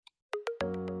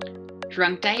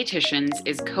Drunk Dietitians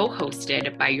is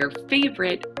co-hosted by your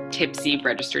favorite tipsy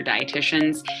registered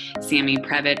dietitians, Sammy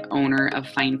Previtt, owner of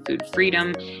Fine Food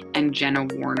Freedom, and Jenna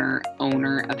Warner,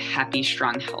 owner of Happy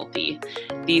Strong Healthy.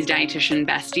 These dietitian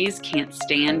besties can't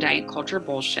stand diet culture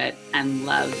bullshit and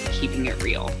love keeping it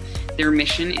real. Their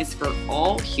mission is for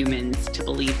all humans to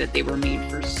believe that they were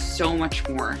made for so much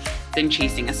more than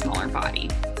chasing a smaller body.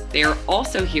 They are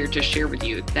also here to share with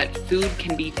you that food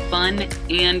can be fun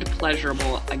and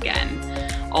pleasurable again.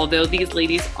 Although these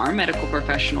ladies are medical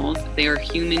professionals, they are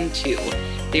human too.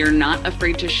 They are not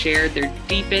afraid to share their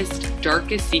deepest,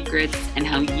 darkest secrets and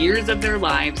how years of their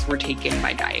lives were taken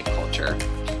by diet culture.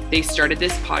 They started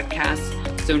this podcast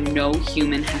so no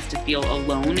human has to feel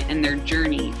alone in their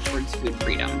journey towards food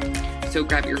freedom. So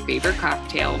grab your favorite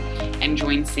cocktail and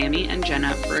join Sammy and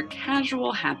Jenna for a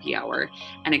casual happy hour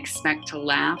and expect to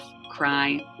laugh,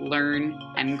 cry, learn,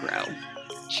 and grow.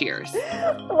 Cheers.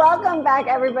 Welcome back,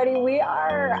 everybody. We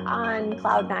are on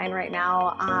cloud nine right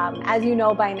now. As you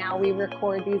know by now, we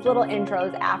record these little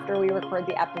intros after we record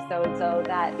the episode so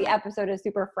that the episode is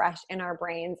super fresh in our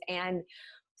brains. And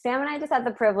Sam and I just had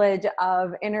the privilege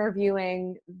of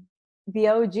interviewing the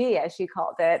OG, as she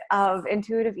called it, of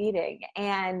intuitive eating.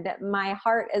 And my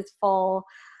heart is full.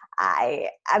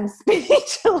 I'm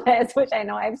speechless, which I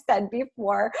know I've said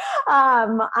before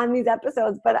on these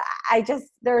episodes, but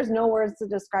there's no words to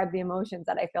describe the emotions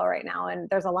that I feel right now. And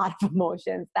there's a lot of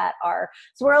emotions that are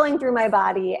swirling through my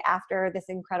body after this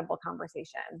incredible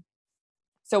conversation.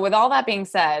 So with all that being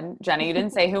said, Jenna, you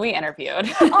didn't say who we interviewed.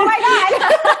 Oh my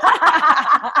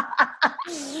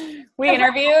God. We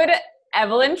interviewed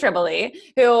Evelyn Tribole,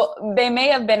 who they may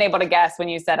have been able to guess when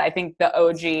you said, I think, the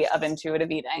OG of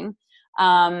intuitive eating.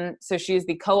 So she's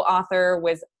the co-author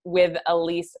with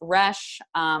Elise Resch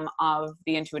of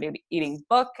the Intuitive Eating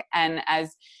book. And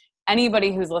as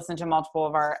anybody who's listened to multiple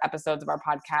of our episodes of our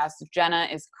podcast, Jenna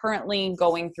is currently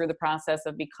going through the process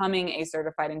of becoming a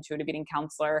certified intuitive eating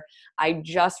counselor. I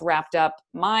just wrapped up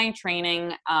my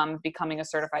training, becoming a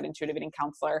certified intuitive eating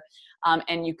counselor.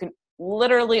 And you can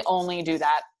literally only do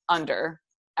that under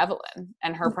Evelyn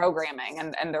and her programming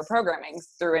and their programming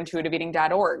through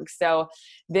intuitiveeating.org. So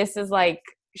this is like,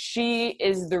 she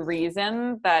is the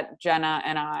reason that Jenna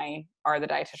and I are the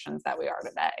dietitians that we are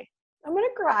today. I'm going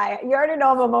to cry. You already know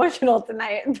I'm emotional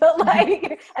tonight, but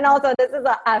and also this is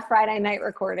a Friday night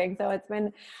recording. So it's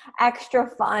been extra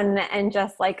fun and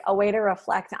just like a way to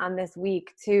reflect on this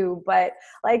week too. But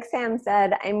like Sam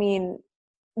said, I mean,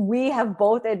 we have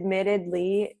both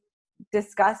admittedly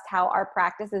discussed how our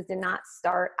practices did not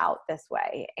start out this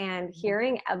way. And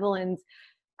hearing Evelyn's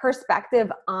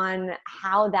perspective on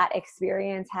how that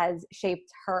experience has shaped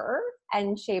her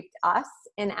and shaped us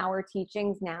in our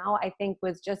teachings now, I think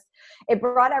it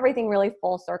brought everything really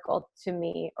full circle to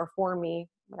me, or for me,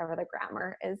 whatever the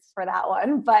grammar is for that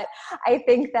one. But I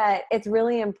think that it's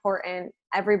really important,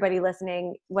 everybody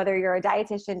listening, whether you're a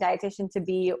dietitian to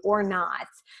be or not,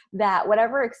 that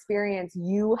whatever experience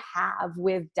you have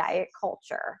with diet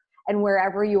culture and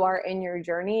wherever you are in your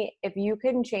journey, if you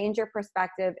can change your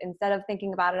perspective, instead of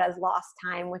thinking about it as lost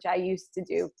time, which I used to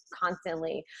do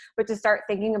constantly, but to start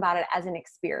thinking about it as an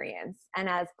experience and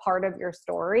as part of your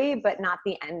story, but not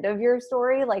the end of your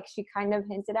story, like she kind of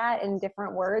hinted at in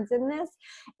different words in this,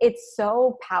 it's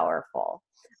so powerful.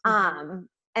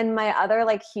 And my other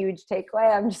huge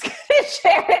takeaway, I'm just going to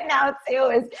share it now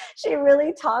too, is she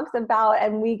really talks about,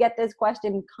 and we get this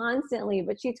question constantly,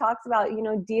 but she talks about,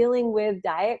 dealing with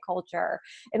diet culture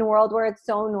in a world where it's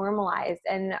so normalized.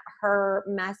 And her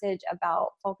message about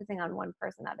focusing on one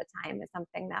person at a time is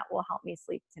something that will help me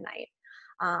sleep tonight.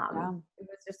 It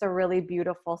was just a really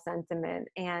beautiful sentiment,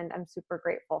 and I'm super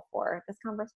grateful for this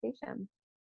conversation.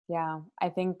 Yeah, I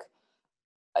think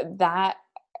that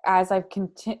as I've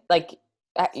continued,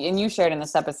 and you shared in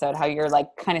this episode how you're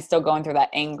kind of still going through that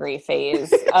angry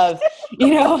phase of,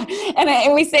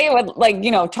 and we say it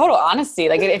with total honesty,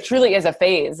 it truly is a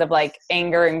phase of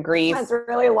anger and grief. That's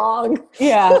really long.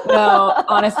 Yeah, no,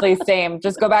 honestly, same.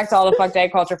 Just go back to all the Fuck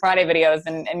Diet Culture Friday videos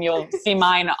and you'll see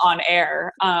mine on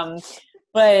air.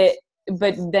 But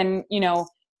then,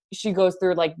 she goes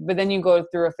through but then you go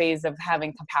through a phase of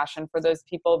having compassion for those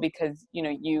people because,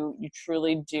 you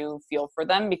truly do feel for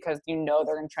them because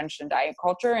they're entrenched in diet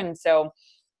culture. And so,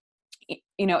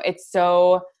 it's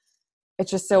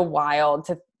just so wild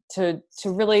to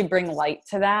really bring light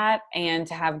to that and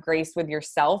to have grace with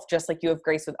yourself, just like you have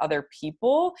grace with other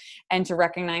people, and to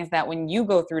recognize that when you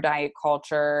go through diet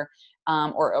culture,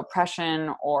 or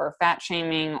oppression or fat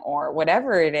shaming or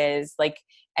whatever it is,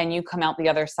 and you come out the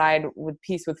other side with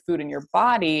peace with food in your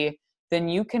body, then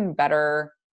you can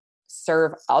better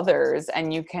serve others,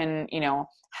 and you can, you know,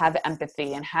 have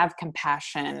empathy and have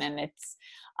compassion. And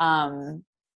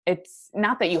it's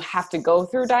not that you have to go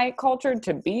through diet culture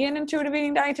to be an intuitive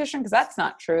eating dietitian, because that's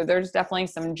not true. There's definitely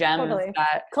some gems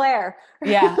that Claire.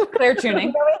 Yeah, Claire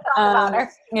tuning. About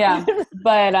her. Yeah.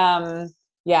 But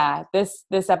yeah, this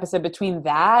episode, between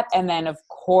that and then of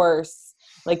course,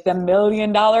 like the $1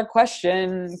 million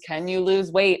question, can you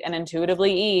lose weight and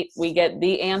intuitively eat? We get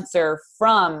the answer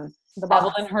from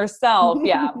Evelyn herself.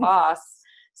 Yeah, boss.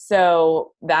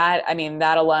 So that, I mean,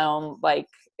 that alone, like,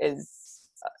 it's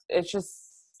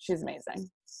just, she's amazing.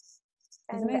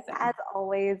 And as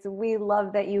always, we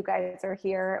love that you guys are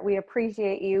here. We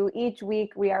appreciate you. Each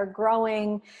week we are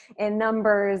growing in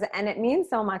numbers, and it means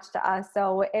so much to us.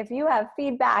 So if you have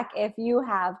feedback, if you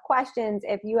have questions,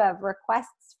 if you have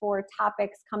requests for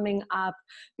topics coming up,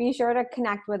 be sure to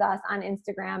connect with us on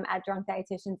Instagram at Drunk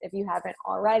Dietitians if you haven't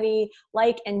already.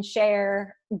 Like and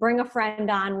share, bring a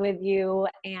friend on with you.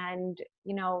 And,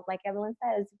 you know, like Evelyn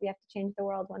says, we have to change the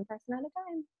world one person at a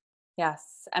time.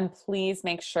 Yes. And please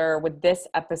make sure with this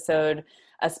episode,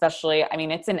 especially, I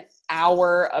mean, it's an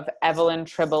hour of Evelyn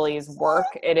Tribole's work.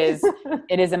 It is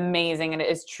amazing. And it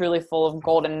is truly full of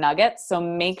golden nuggets. So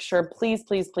make sure, please,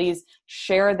 please, please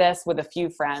share this with a few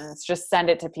friends. Just send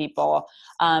it to people,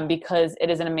 because it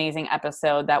is an amazing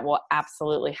episode that will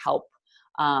absolutely help,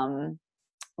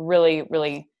 really,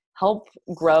 really help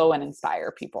grow and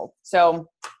inspire people. So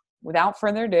without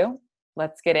further ado,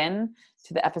 let's get in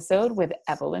to the episode with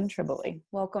Evelyn Tribole.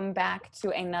 Welcome back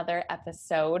to another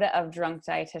episode of Drunk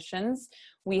Dietitians.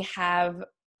 We have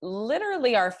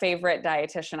literally our favorite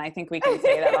dietitian. I think we can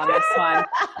say that on this one.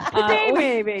 Today,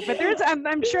 maybe, but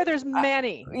I'm sure there's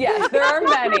many. Yes, there are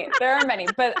many. There are many.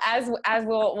 But as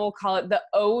we'll call it, the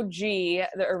OG,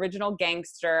 the original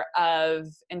gangster of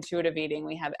intuitive eating,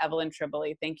 we have Evelyn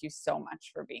Tribole. Thank you so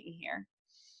much for being here.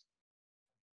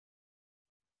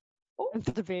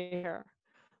 To be here.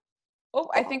 Oh,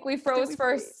 I think we froze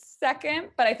for a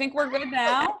second, but I think we're good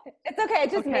now. It's okay.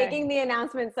 It's just making the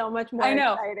announcement so much more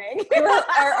exciting.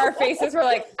 Our faces were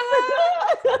like,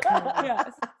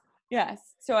 ah. Yes.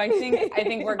 So I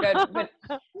think we're good. But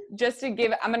just to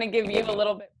I'm going to give you a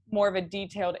little bit more of a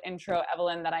detailed intro,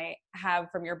 Evelyn, that I have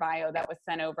from your bio that was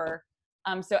sent over.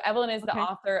 So Evelyn is the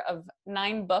author of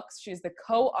 9 books. She's the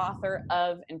co-author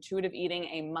of Intuitive Eating,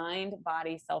 a mind,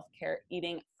 body, self-care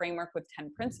eating framework with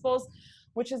 10 principles,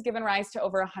 which has given rise to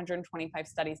over 125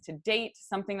 studies to date.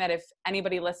 Something that if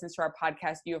anybody listens to our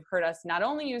podcast, you have heard us not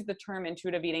only use the term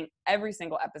intuitive eating every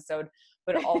single episode,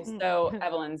 but also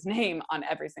Evelyn's name on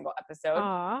every single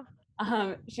episode.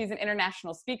 She's an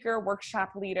international speaker,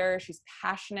 workshop leader. She's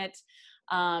passionate,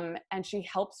 and she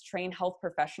helps train health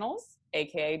professionals,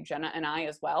 aka Jenna and I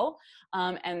as well,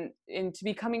 and into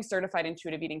becoming certified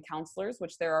intuitive eating counselors,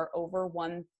 which there are over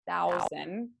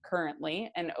 1,000 currently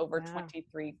in over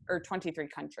 23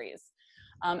 countries.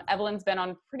 Evelyn's been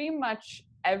on pretty much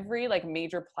every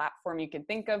major platform you can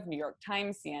think of: New York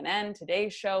Times, CNN, Today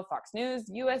Show, Fox News,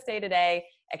 USA Today,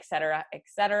 etc.,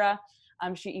 etc.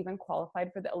 She even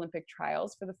qualified for the Olympic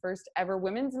trials for the first ever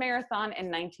women's marathon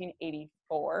in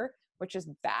 1984. Which is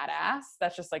badass.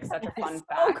 That's just such a fun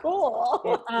fact. Oh,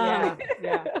 cool.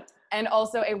 Yeah. And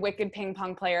also a wicked ping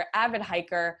pong player, avid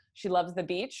hiker. She loves the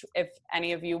beach. If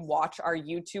any of you watch our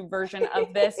YouTube version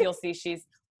of this, you'll see she's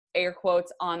air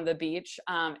quotes on the beach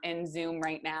in Zoom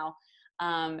right now.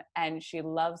 And she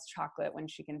loves chocolate when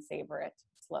she can savor it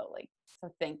slowly.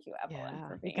 So thank you, Evelyn,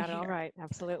 for being here. You got it all right.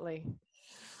 Absolutely.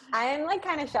 I'm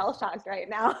kind of shell shocked right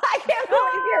now. I can't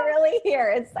believe you're really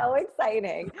here. It's so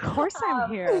exciting. Of course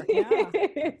I'm here.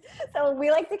 Yeah. So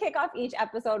we like to kick off each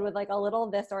episode with a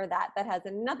little this or that has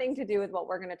nothing to do with what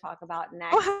we're going to talk about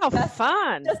next. Oh, how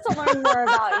fun. Just to learn more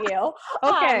about you.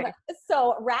 Okay.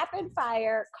 So rapid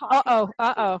fire coffee.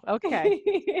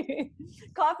 Okay.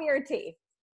 Coffee or tea?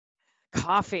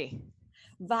 Coffee.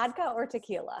 Vodka or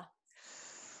tequila?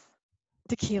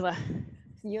 Tequila.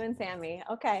 You and Sammy.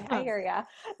 Okay, I hear ya.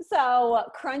 So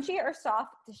crunchy or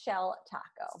soft shell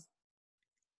taco?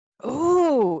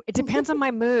 Ooh, it depends on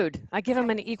my mood. I give them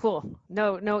an equal.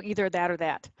 No, either that or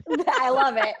that. I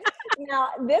love it. Now,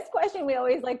 this question we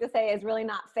always like to say is really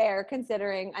not fair,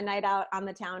 considering a night out on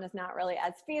the town is not really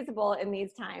as feasible in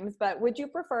these times. But would you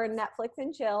prefer Netflix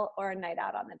and chill or a night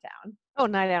out on the town? Oh,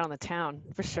 night out on the town,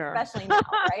 for sure. Especially now,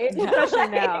 right? Especially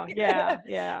now.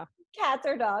 Yeah. Cats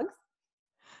or dogs?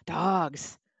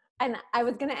 Dogs. And I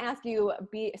was going to ask you,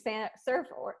 surf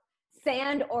or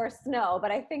sand or snow, but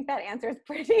I think that answer is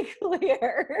pretty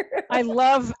clear. I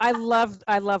love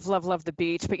the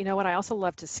beach, but you know what? I also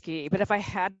love to ski. But if I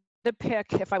had to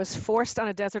pick, if I was forced on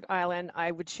a desert island, I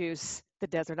would choose the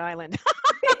desert island.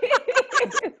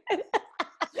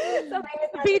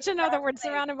 The beach, in other words,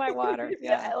 surrounded by water.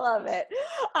 Yeah. I love it.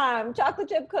 Chocolate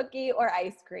chip cookie or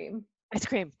ice cream? Ice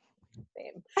cream.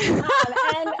 Same.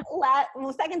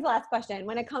 Second to last question.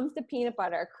 When it comes to peanut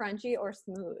butter, crunchy or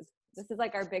smooth? This is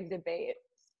like our big debate.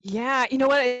 Yeah, you know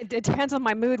what? It depends on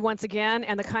my mood once again,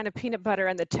 and the kind of peanut butter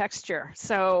and the texture.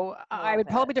 So I would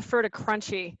probably defer to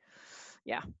crunchy.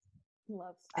 Yeah.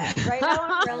 Love that.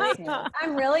 Right now,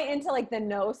 I'm really into like the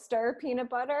no stir peanut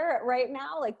butter right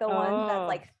now, like the ones that's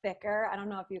like thicker. I don't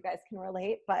know if you guys can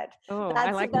relate, but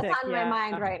that's on my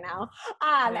mind right now.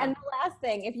 And the last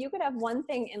thing, if you could have one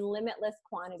thing in limitless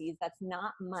quantities that's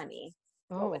not money,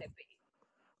 what would it be?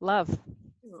 Love.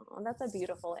 Oh, that's a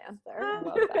beautiful answer. I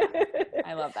love that.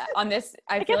 I love that. On this,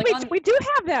 I feel like we do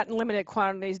have that in limited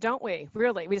quantities, don't we?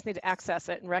 Really, we just need to access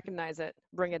it and recognize it,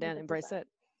 bring it in, 100%. Embrace it.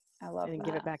 I love and that.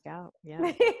 Give it back out. Yeah.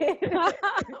 I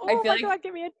feel like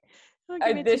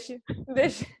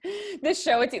this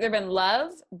show, it's either been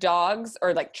love, dogs,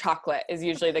 or like chocolate is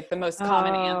usually like the most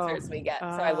common answers we get. So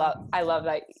I love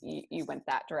that you went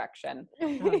that direction.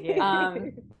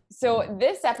 So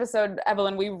this episode,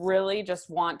 Evelyn, we really just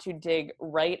want to dig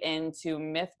right into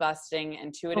myth busting,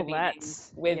 intuitive eating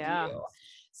with you.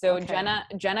 So Jenna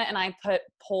and I put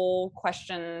poll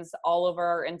questions all over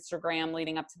our Instagram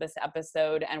leading up to this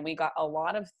episode, and we got a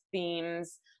lot of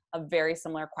themes of very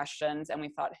similar questions, and we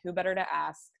thought, who better to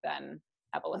ask than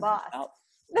Evelyn herself?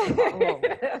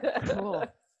 Cool.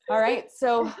 All right.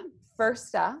 So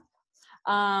first up,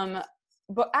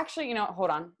 but actually, hold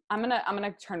on. I'm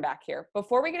gonna turn back here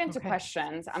before we get into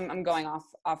questions. I'm going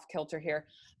off kilter here,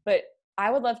 but I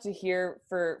would love to hear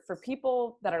for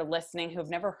people that are listening who have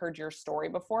never heard your story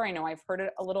before. I know I've heard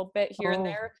it a little bit here and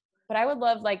there, but I would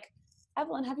love, like,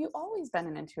 Evelyn, have you always been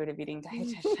an intuitive eating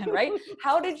dietitian, right?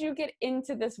 How did you get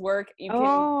into this work? You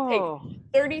can take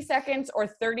 30 seconds or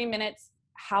 30 minutes.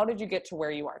 How did you get to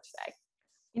where you are today?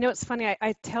 It's funny.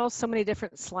 I tell so many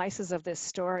different slices of this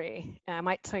story. I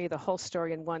might tell you the whole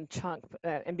story in one chunk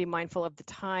and be mindful of the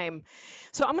time.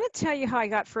 So I'm going to tell you how I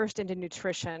got first into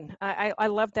nutrition. I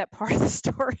love that part of the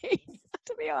story,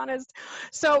 to be honest.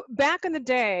 So back in the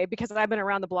day, because I've been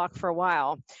around the block for a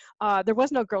while, there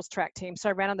was no girls track team. So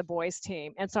I ran on the boys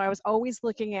team. And so I was always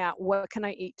looking at what can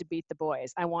I eat to beat the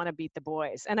boys? I want to beat the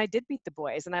boys. And I did beat the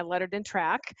boys, and I lettered in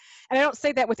track. And I don't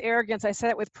say that with arrogance. I say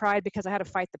that with pride because I had to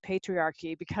fight the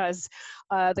patriarchy, because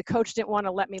the coach didn't want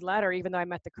to let me letter even though I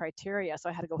met the criteria. So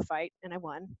I had to go fight, and I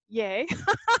won. Yay.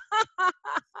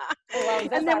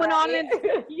 And then went on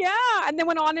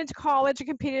into college and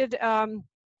competed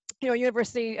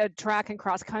university track and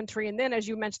cross country. And then, as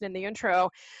you mentioned in the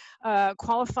intro,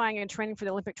 qualifying and training for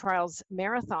the Olympic trials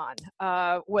marathon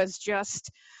was just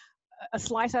a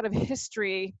slice out of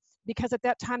history, because at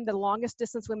that time, the longest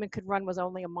distance women could run was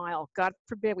only a mile. God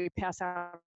forbid we pass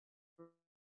out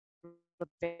with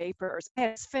vapors. I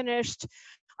had finished.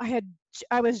 I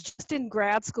was just in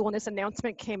grad school, and this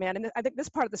announcement came in, and I think this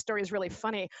part of the story is really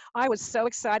funny. I was so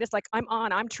excited. It's like,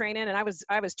 I'm training, and I was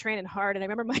training hard. And I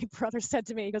remember my brother said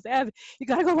to me, he goes, "Ev, you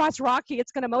got to go watch Rocky.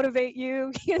 It's going to motivate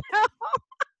you."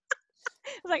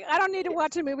 I was like, I don't need to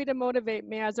watch a movie to motivate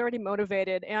me. I was already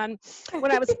motivated. And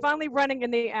when I was finally running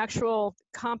in the actual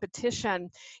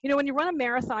competition, when you run a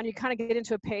marathon, you kind of get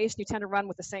into a pace, and you tend to run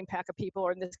with the same pack of people,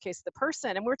 or in this case, the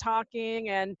person. And we're talking,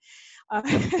 and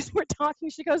as we're talking,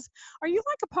 she goes, "Are you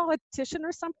like a politician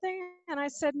or something?" And I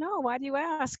said, "No, why do you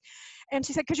ask?" And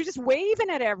she said, "Because you're just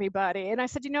waving at everybody." And I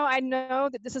said, I know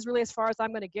that this is really as far as I'm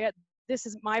going to get. This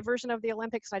is my version of the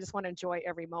Olympics, and I just want to enjoy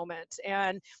every moment.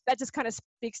 And that just kind of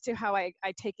speaks to how I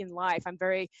take in life. I'm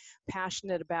very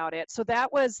passionate about it. So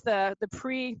that was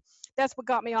that's what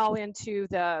got me all into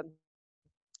the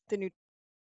new.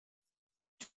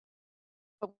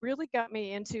 What really got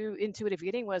me into intuitive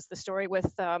eating was the story with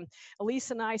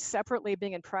Elise and I separately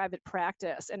being in private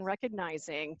practice and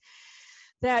recognizing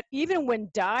that even when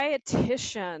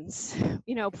dietitians,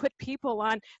 put people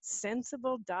on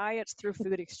sensible diets through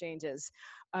food exchanges,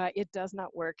 it does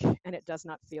not work, and it does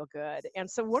not feel good. And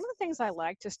so one of the things I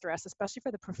like to stress, especially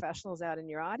for the professionals out in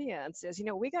your audience, is,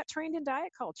 we got trained in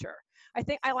diet culture. I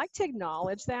think I like to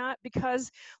acknowledge that,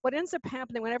 because what ends up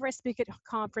happening whenever I speak at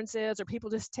conferences, or people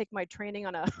just take my training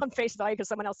on face value because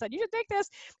someone else said, "You should take this,"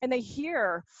 and they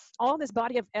hear all this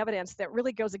body of evidence that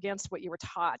really goes against what you were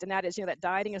taught. And that is, that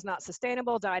dieting is not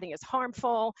sustainable, dieting is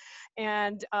harmful,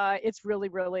 and it's really,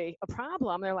 really a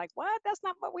problem. They're like, "What? That's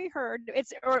not what we heard."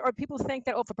 Or people think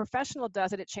that, if a professional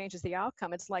does it, it changes the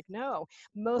outcome. It's like, no,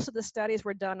 most of the studies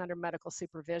were done under medical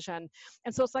supervision.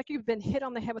 And so it's like you've been hit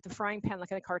on the head with a frying pan,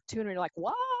 like in a cartoon, and you're like,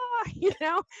 "What?" you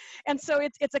know? And so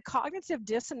it's a cognitive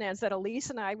dissonance that Elise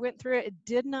and I went through. It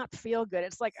did not feel good.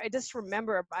 It's like, I just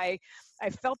remember I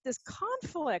felt this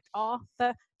conflict all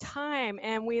the time,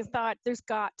 and we thought there's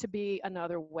got to be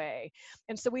another way.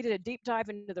 And so we did a deep dive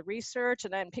into the research,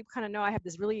 and then people kind of know I have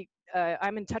this really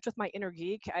I'm in touch with my inner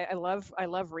geek. I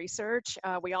love research.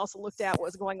 We also looked at what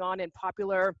was going on in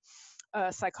popular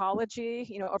psychology.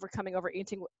 You know, Overcoming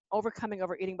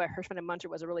Overeating by Hirschman and Munter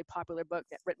was a really popular book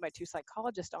written by two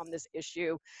psychologists on this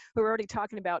issue who were already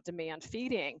talking about demand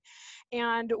feeding.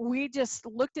 And we just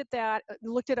looked at that,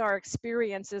 looked at our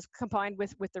experiences combined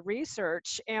with the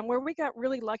research. And where we got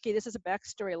really lucky, this is a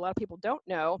backstory a lot of people don't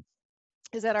know,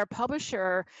 is that our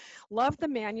publisher loved the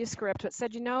manuscript, but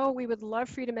said, you know, we would love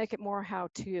for you to make it more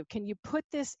how-to. Can you put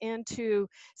this into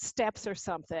steps or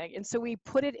something? And so we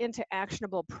put it into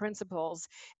actionable principles.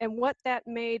 And what that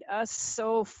made us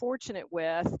so fortunate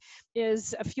with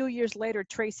is a few years later,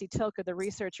 Tracy Tilka, the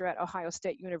researcher at Ohio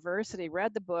State University,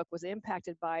 read the book, was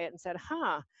impacted by it, and said,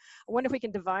 I wonder if we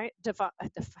can define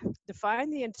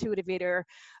the intuitive eater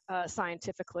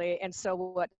scientifically, and so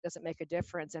what, does it make a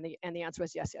difference? And the answer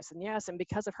was yes, yes, and yes. And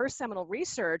because of her seminal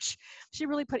research, she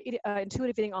really put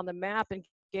intuitive eating on the map and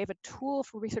gave a tool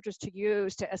for researchers to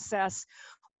use to assess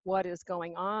what is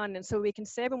going on. And so we can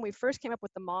say when we first came up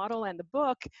with the model and the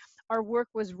book, our work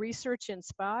was research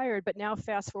inspired, but now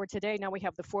fast forward today, now we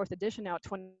have the 4th edition out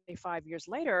 25 years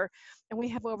later, and we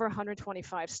have over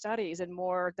 125 studies and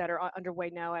more that are underway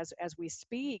now as we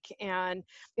speak. And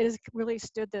it has really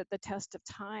stood the test of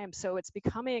time. So it's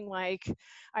becoming like,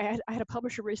 I had a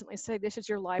publisher recently say, this is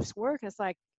your life's work. And it's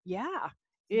like, yeah,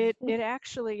 it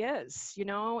actually is, you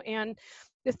know. And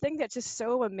the thing that's just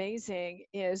so amazing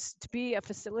is to be a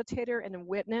facilitator and a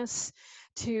witness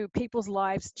to people's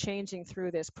lives changing through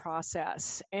this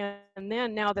process. And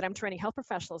then now that I'm training health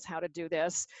professionals how to do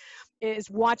this,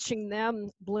 is watching them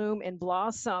bloom and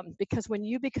blossom, because when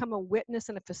you become a witness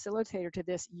and a facilitator to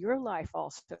this, your life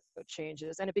also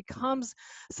changes, and it becomes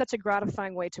such a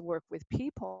gratifying way to work with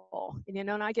people. And, you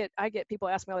know, and I get people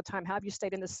ask me all the time, how have you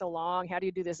stayed in this so long? How do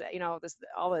you do this, you know,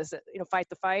 all this, you know, fight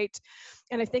the fight?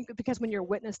 And I think because when you're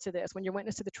witness to this, when you're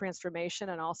witness to the transformation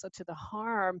and also to the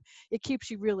harm, it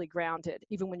keeps you really grounded,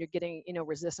 even when you're getting, you know,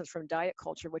 resistance from diet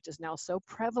culture, which is now so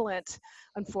prevalent,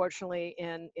 unfortunately,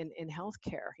 in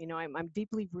healthcare. You know, I'm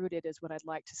deeply rooted, is what I'd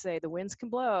like to say. The winds can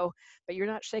blow, but you're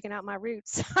not shaking out my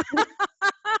roots.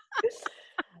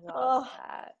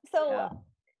 So, yeah.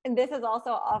 And this is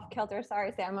also off kilter.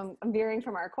 Sorry, Sam, I'm veering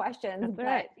from our questions. That's but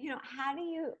right. You know,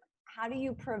 how do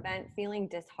you prevent feeling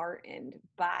disheartened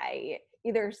by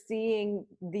either seeing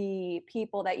the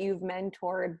people that you've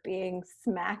mentored being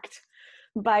smacked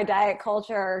by diet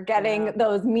culture, getting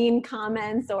those mean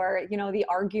comments, or, you know, the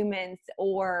arguments,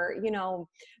 or, you know,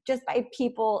 just by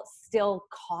people still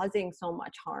causing so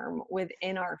much harm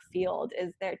within our field?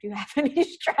 Do you have any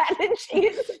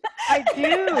strategies? I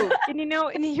do. And, you know,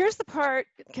 and here's the part,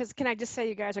 because can I just say,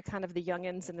 you guys are kind of the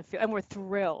youngins in the field, and we're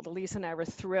thrilled. Elise and I were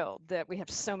thrilled that we have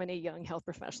so many young health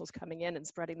professionals coming in and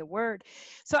spreading the word.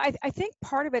 So I think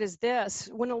part of it is this: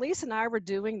 when Elise and I were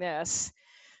doing this,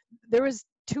 there was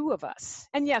 2 of us.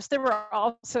 And yes, there were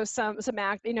also some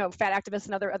you know, fat activists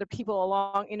and other people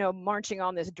along, you know, marching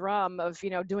on this drum of, you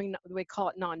know, doing, we call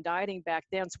it non-dieting back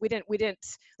then. So we didn't,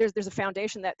 there's a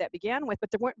foundation that began with,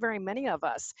 but there weren't very many of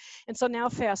us. And so now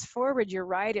fast forward, you're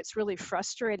right, it's really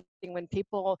frustrating when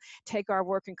people take our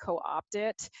work and co-opt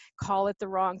it, call it the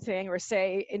wrong thing, or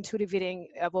say intuitive eating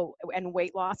and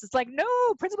weight loss. It's like, no,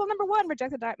 principle number 1,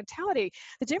 reject the diet mentality.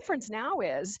 The difference now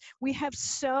is we have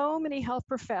so many health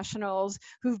professionals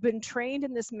who've been trained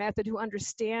in this method, who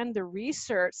understand the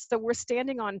research. So we're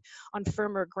standing on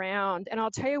firmer ground. And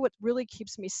I'll tell you what really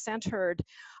keeps me centered.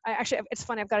 It's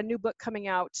funny, I've got a new book coming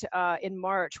out in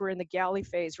March. We're in the galley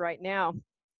phase right now.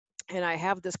 And I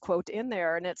have this quote in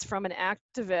there, and it's from an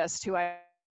activist who I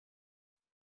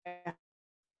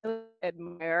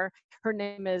admire. Her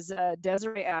name is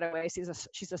Desiree Attaway.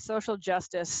 She's a social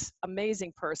justice,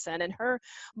 amazing person. And her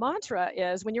mantra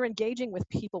is, when you're engaging with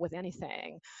people with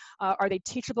anything, are they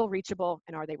teachable, reachable,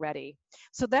 and are they ready?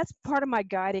 So that's part of my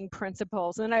guiding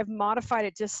principles. And I've modified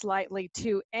it just slightly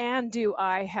to, and do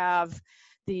I have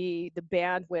the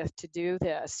bandwidth to do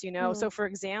this, you know? So for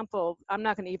example, I'm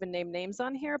not going to even name names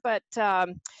on here, but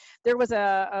there was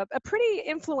a pretty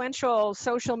influential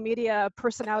social media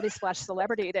personality /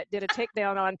 celebrity that did a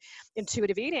takedown on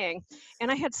intuitive eating. And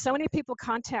I had so many people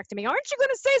contacting me, aren't you going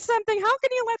to say something? How can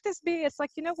you let this be? It's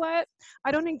like, you know what?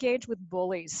 I don't engage with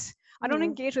bullies. I don't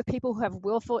engage with people who have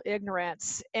willful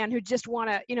ignorance and who just want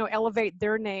to, elevate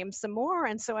their name some more.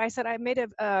 And so I said, I made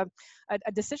a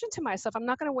decision to myself. I'm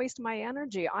not going to waste my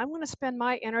energy. I'm going to spend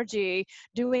my energy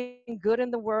doing good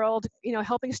in the world,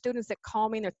 helping students that call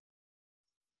me and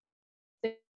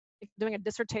they're doing a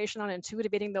dissertation on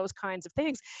intuitive eating, those kinds of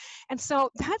things. And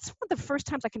so that's one of the first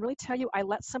times I can really tell you I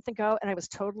let something go and I was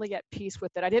totally at peace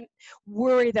with it. I didn't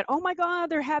worry that, oh my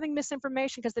God, they're having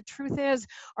misinformation, because the truth is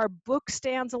our book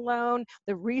stands alone,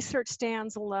 the research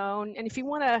stands alone. And if you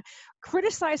want to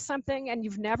criticize something and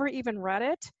you've never even read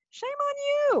it, shame on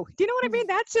you. Do you know what I mean?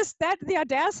 That's just the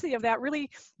audacity of that really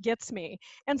gets me.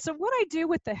 And so what I do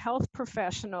with the health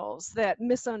professionals that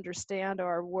misunderstand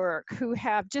our work, who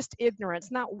have just ignorance,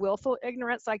 not willful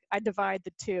ignorance, I divide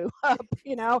the two up,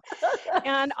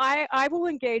 and I will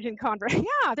engage in conversation.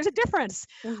 Yeah, there's a difference,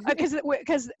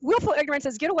 because willful ignorance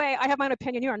says, get away, I have my own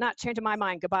opinion, you are not changing my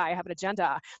mind, goodbye, I have an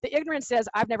agenda. The ignorance says,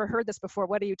 I've never heard this before,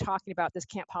 what are you talking about, this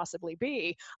can't possibly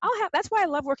be. That's why I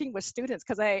love working with students,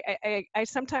 because I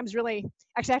sometimes really,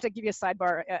 actually I have to give you a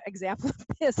sidebar example of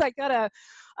this. I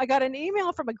got an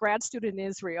email from a grad student in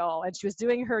Israel, and she was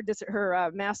doing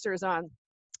her master's on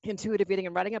intuitive eating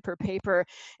and writing up her paper,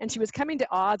 and she was coming to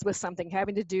odds with something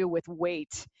having to do with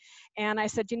weight. And I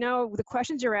said, the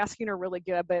questions you're asking are really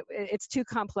good, but it's too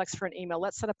complex for an email.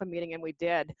 Let's set up a meeting, and we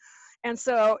did. And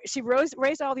so she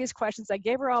raised all these questions. I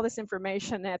gave her all this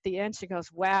information. At the end, she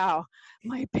goes, wow,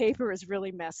 my paper is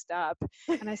really messed up.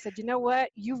 And I said, you know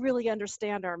what? You really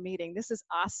understand our meeting. This is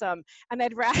awesome. And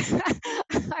I'd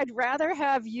rather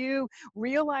have you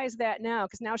realize that now,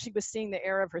 because now she was seeing the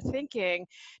error of her thinking,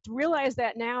 to realize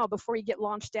that now before you get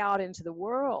launched out into the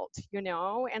world,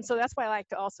 And so that's why I like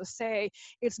to also say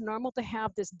it's normal to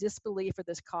have this disbelief or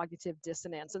this cognitive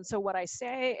dissonance. And so what I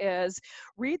say is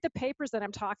read the papers that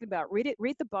I'm talking about.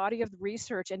 Read the body of the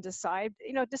research and decide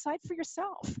for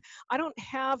yourself. I don't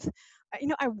have,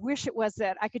 I wish it was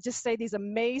that I could just say these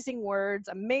amazing words,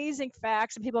 amazing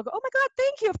facts, and people go, oh my God,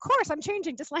 thank you. Of course, I'm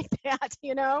changing just like that,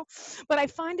 But I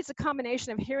find it's a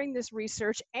combination of hearing this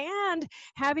research and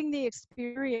having the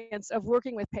experience of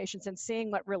working with patients and seeing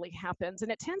what really happens.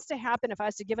 And it tends to happen, if I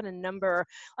was to give it a number,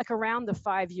 like around the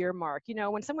 5-year mark.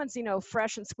 When someone's,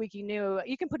 fresh and squeaky new,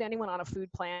 you can put anyone on a food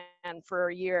plan for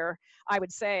a year, I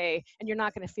would say, and you're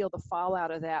not going to feel the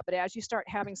fallout of that. But as you start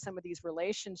having some of these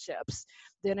relationships,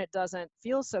 then it doesn't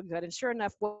feel so good. And sure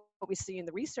enough, what we see in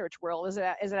the research world is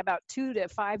that about 2 to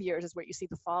 5 years is where you see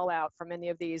the fallout from any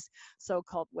of these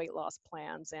so-called weight loss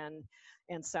plans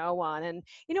and so on. And,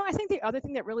 I think the other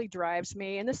thing that really drives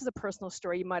me, and this is a personal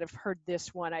story, you might have heard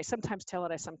this one, I sometimes tell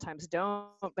it, I sometimes don't,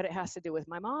 but it has to do with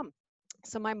my mom.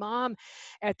 So my mom,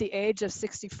 at the age of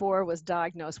 64, was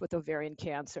diagnosed with ovarian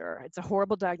cancer. It's a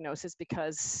horrible diagnosis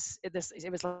because it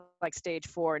was like stage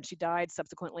 4, and she died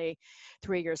subsequently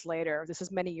 3 years later. This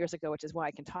was many years ago, which is why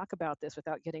I can talk about this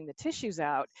without getting the tissues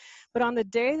out. But on the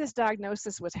day this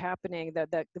diagnosis was happening,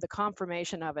 the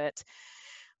confirmation of it,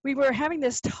 we were having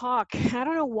this talk. I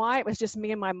don't know why it was just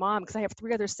me and my mom, because I have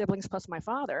 3 other siblings plus my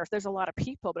father. There's a lot of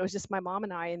people, but it was just my mom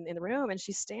and I in the room. And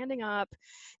she's standing up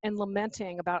and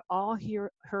lamenting about all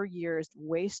her years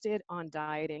wasted on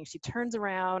dieting. She turns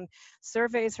around,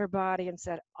 surveys her body, and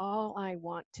said, all I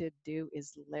want to do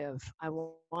is live. I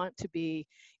want to be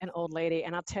an old lady.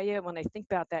 And I'll tell you, when I think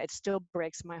about that, it still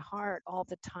breaks my heart, all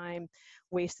the time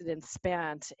wasted and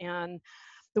spent. And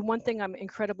the one thing I'm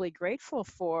incredibly grateful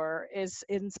for is,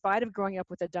 in spite of growing up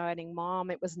with a dieting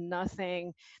mom, it was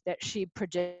nothing that she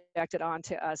projected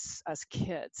onto us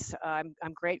kids. I'm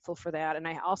grateful for that. And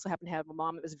I also happen to have a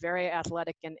mom that was very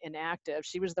athletic and active.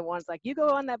 She was the ones like, you go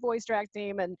on that boys track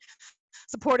team, and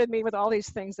supported me with all these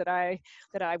things that I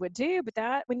would do. But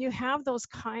that, when you have those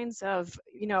kinds of,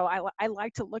 I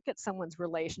like to look at someone's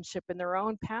relationship in their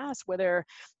own past, whether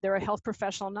they're a health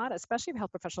professional or not, especially a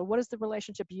health professional. What is the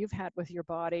relationship you've had with your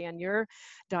body and your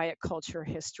diet culture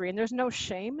history? And there's no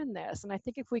shame in this. And I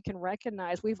think if we can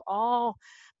recognize we've all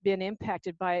been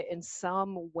impacted by it in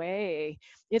some way,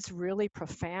 it's really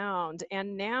profound.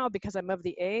 And now, because I'm of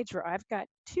the age where I've got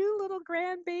 2 little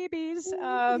grandbabies,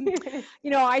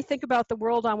 I think about the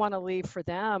world I want to leave for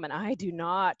them, and I do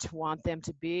not want them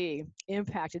to be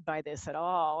impacted by this at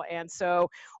all. And so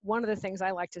one of the things I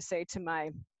like to say to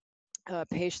my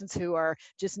patients who are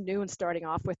just new and starting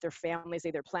off with their families,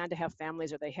 either plan to have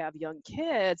families or they have young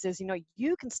kids, is,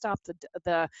 you can stop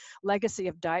the legacy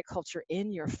of diet culture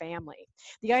in your family.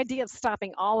 The idea of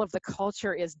stopping all of the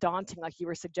culture is daunting, like you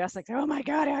were suggesting. Oh my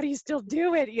God, how do you still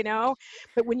do it,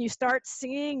 But when you start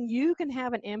seeing you can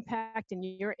have an impact in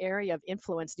your area of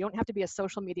influence, you don't have to be a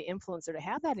social media influencer to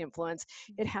have that influence.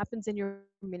 It happens in your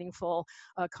meaningful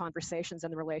conversations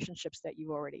and the relationships that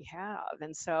you already have.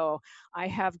 And so I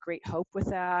have great hope with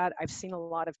that. I've seen a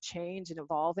lot of change and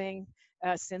evolving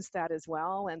since that as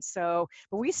well. And so,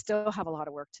 but we still have a lot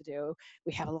of work to do.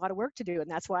 We have a lot of work to do. And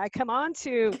that's why I come on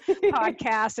to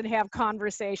podcasts and have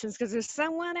conversations, because there's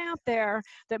someone out there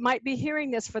that might be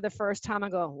hearing this for the first time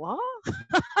and go, what?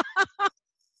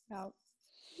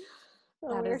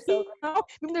 Oh,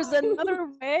 There's another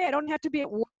way. I don't have to be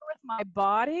at war with my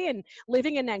body and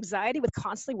living in anxiety with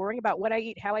constantly worrying about what I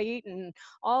eat, how I eat, and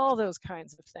all those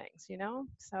kinds of things,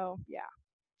 So yeah.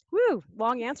 Woo,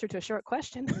 long answer to a short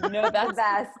question. No, that's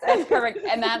best. That's perfect.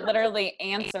 And that literally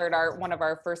answered one of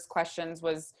our first questions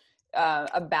was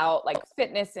about like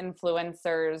fitness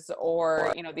influencers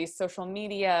or, these social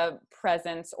media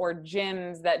presence or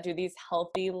gyms that do these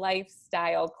healthy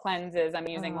lifestyle cleanses. I'm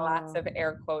using lots of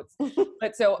air quotes.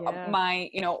 But so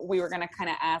we were going to kind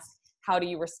of ask, how do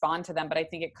you respond to them? But I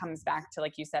think it comes back to,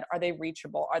 like you said, are they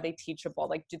reachable? Are they teachable?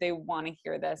 Like, do they want to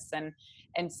hear this? And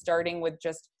starting with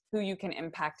just who you can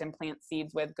impact and plant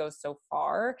seeds with goes so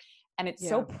far. And it's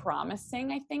so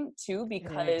promising, I think, too,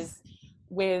 because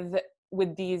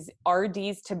with these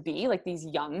RDs to be, like these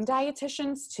young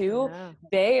dietitians too,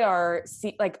 they are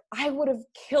I would have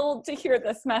killed to hear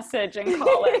this message in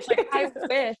college. Like I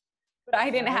wish, but I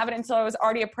didn't have it until I was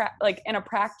already in a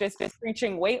practice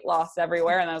preaching weight loss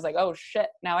everywhere. And I was like, oh shit,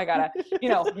 now I gotta,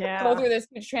 go through this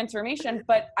huge transformation.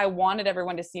 But I wanted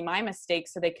everyone to see my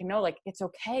mistakes so they can know, like, it's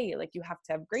okay. Like you have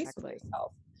to have grace with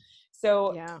yourself.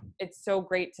 So it's so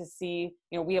great to see,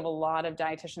 we have a lot of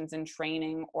dietitians in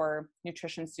training or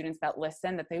nutrition students that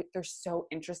listen, that they're so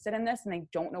interested in this and they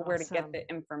don't know where to get the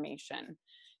information.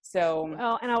 So,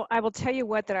 well, and I will tell you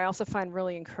what, that I also find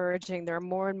really encouraging. There are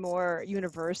more and more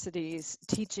universities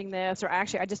teaching this, or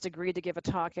actually I just agreed to give a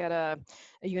talk at a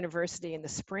university in the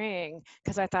spring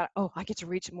because I thought, oh, I get to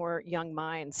reach more young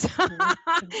minds.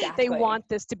 They want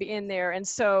this to be in there. And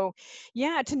so,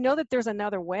 to know that there's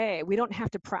another way. We don't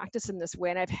have to practice in this way.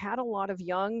 And I've had a lot of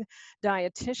young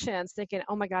dietitians thinking,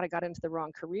 oh my God, I got into the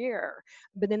wrong career.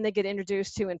 But then they get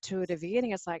introduced to intuitive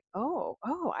eating. It's like,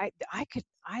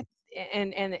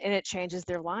 and it changes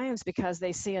their lives because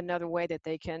they see another way that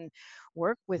they can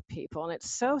work with people. And it's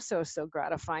so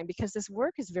gratifying because this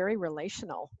work is very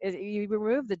relational. You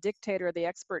remove the dictator or the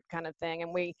expert kind of thing,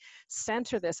 and we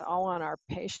center this all on our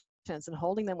patients and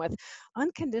holding them with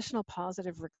unconditional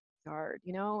positive regard,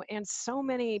 and so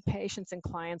many patients and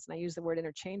clients, and I use the word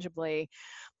interchangeably,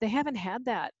 they haven't had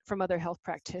that from other health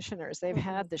practitioners. They've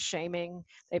had the shaming,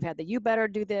 they've had the you better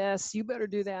do this, you better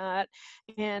do that,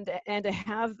 and to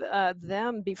have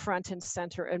them be front and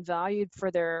center and valued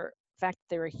for their fact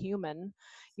that they're a human,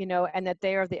 and that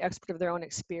they are the expert of their own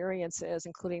experiences,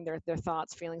 including their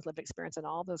thoughts, feelings, lived experience, and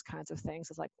all those kinds of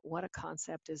things. It's like, what a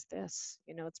concept is this?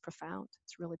 It's profound.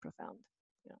 It's really profound.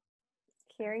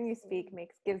 Hearing you speak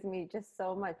gives me just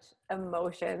so much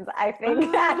emotions. I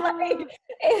think that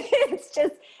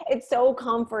it's so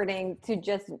comforting to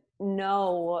just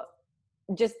know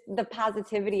just the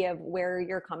positivity of where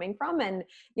you're coming from, and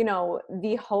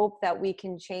the hope that we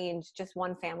can change just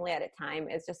one family at a time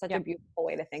is just such a beautiful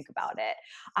way to think about it.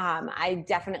 I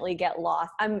definitely get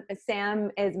lost.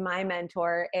 Sam is my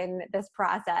mentor in this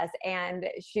process, and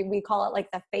we call it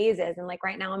like the phases, and like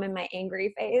right now I'm in my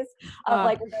angry phase of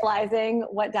like realizing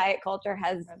what diet culture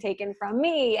has taken from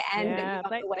me, and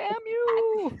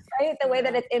the way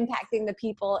that it's impacting the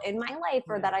people in my life,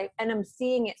 or that I'm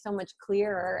seeing it so much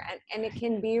clearer, and it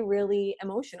can be really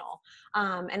emotional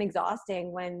and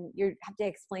exhausting when you have to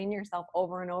explain yourself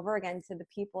over and over again to the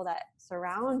people that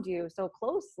surround you so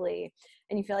closely,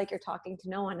 and you feel like you're talking to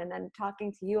no one. And then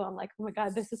talking to you, I'm like, oh my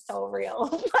God, this is so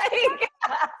real.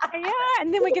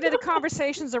 And then we get into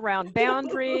conversations around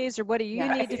boundaries, or what do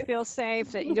you need to feel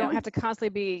safe, that you don't have to constantly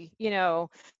be,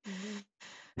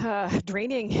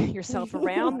 draining yourself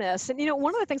around this. And,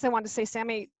 one of the things I wanted to say,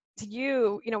 Sammy, to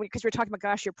you, because we were talking about,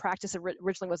 gosh, your practice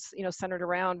originally was, centered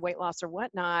around weight loss or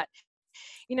whatnot.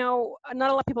 Not a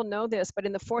lot of people know this, but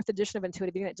in the 4th edition of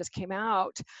Intuitive Eating that just came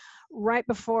out, right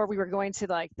before we were going to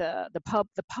like the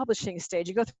publishing stage,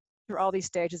 you go through all these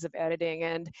stages of editing,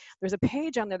 and there's a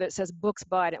page on there that says books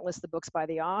by, and it lists the books by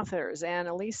the authors. And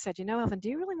Elise said, Evan, do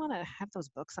you really want to have those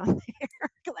books on there?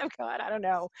 I've got, I don't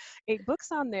know, 8 books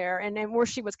on there. And then where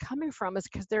she was coming from is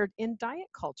because they're in diet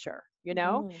culture, you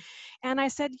know? And I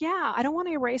said, yeah, I don't want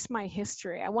to erase my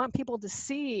history. I want people to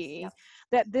see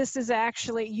that this is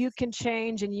actually, you can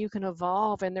change and you can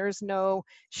evolve, and there's no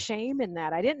shame in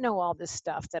that. I didn't know all this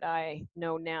stuff that I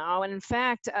know now. And in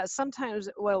fact, sometimes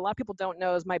what a lot of people don't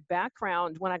know is my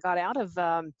background. When I got out of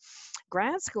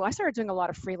grad school, I started doing a lot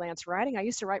of freelance writing. I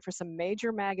used to write for some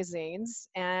major magazines,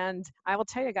 and I will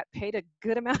tell you, I got paid a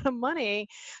good amount of money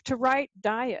to write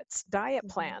diet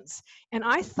plans. And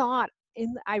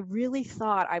I really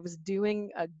thought I was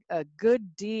doing a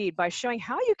good deed by showing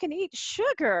how you can eat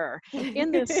sugar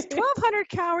in this 1,200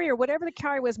 calorie or whatever the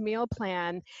calorie was meal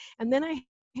plan. And then I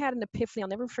had an epiphany. I'll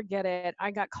never forget it. I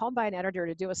got called by an editor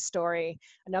to do a story,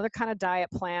 another kind of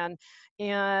diet plan.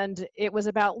 And it was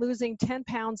about losing 10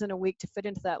 pounds in a week to fit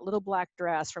into that little black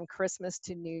dress from Christmas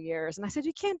to New Year's. And I said,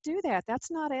 you can't do that.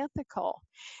 That's not ethical.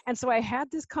 And so I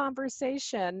had this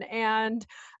conversation, and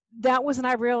that was when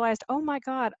I realized, oh my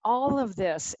God, all of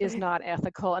this is not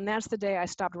ethical. And that's the day I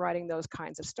stopped writing those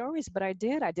kinds of stories. But I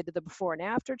did the before and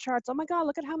after charts. Oh my God,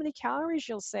 look at how many calories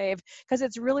you'll save, because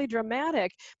it's really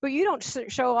dramatic. But you don't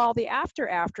show all the after.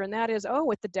 And that is, oh,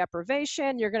 with the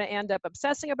deprivation, you're going to end up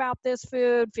obsessing about this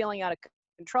food, feeling out of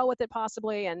control with it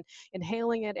possibly, and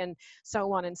inhaling it, and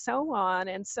so on and so on.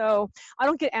 And so I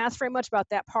don't get asked very much about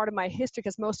that part of my history,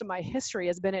 because most of my history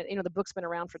has been, the book's been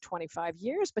around for 25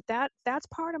 years, but that's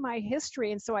part of my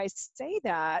history. And so I say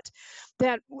that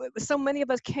so many of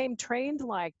us came trained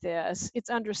like this. It's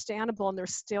understandable, and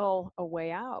there's still a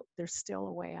way out.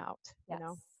 You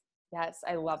know? Yes,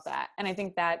 I love that. And I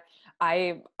think that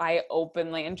I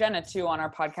openly, and Jenna too, on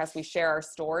our podcast, we share our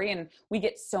story, and we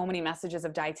get so many messages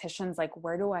of dietitians like,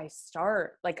 where do I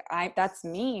start? Like that's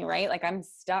me, right? Like I'm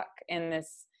stuck in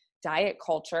this diet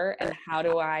culture, and how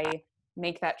do I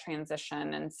make that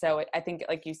transition? And so I think,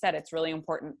 like you said, it's really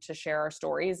important to share our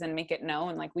stories and make it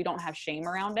known. Like we don't have shame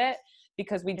around it,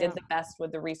 because we did the best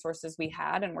with the resources we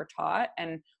had and were taught,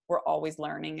 and we're always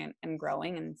learning and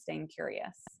growing and staying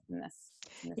curious in this.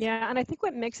 Yeah, and I think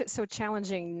what makes it so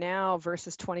challenging now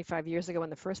versus 25 years ago when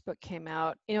the first book came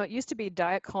out, it used to be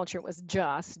diet culture. It was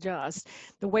just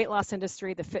the weight loss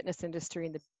industry, the fitness industry,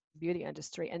 and the beauty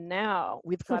industry. And now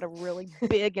we've got a really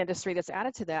big industry that's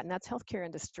added to that, and that's healthcare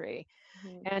industry.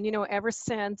 And, ever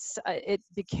since it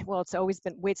became, weight's always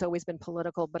been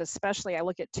political, but especially I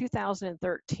look at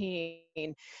 2013,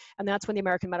 and that's when the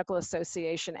American Medical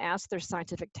Association asked their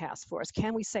scientific task force,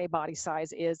 can we say body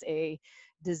size is a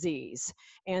disease?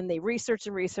 And they researched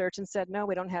and said, no,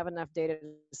 we don't have enough data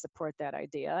to support that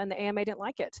idea. And the AMA didn't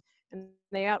like it. And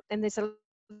they said,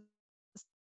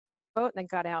 vote, and then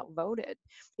got outvoted.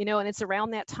 And it's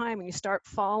around that time when you start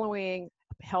following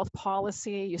health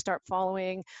policy, you start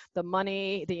following the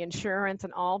money, the insurance,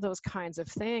 and all those kinds of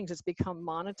things. It's become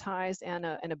monetized and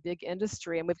a big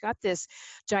industry. And we've got this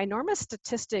ginormous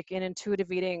statistic in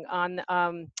intuitive eating on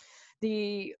how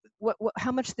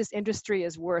much this industry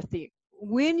is worth.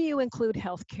 When you include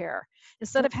healthcare,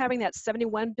 instead of having that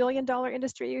 $71 billion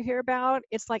industry you hear about,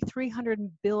 it's like $300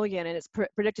 billion, and it's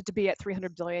predicted to be at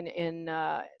 $300 billion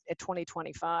at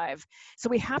 2025. So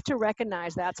we have to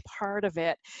recognize that's part of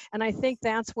it. And I think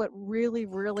that's what really,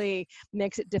 really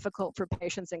makes it difficult for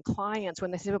patients and clients when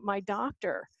they say, but my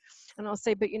doctor. And I'll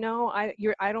say, but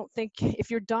I don't think, if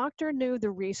your doctor knew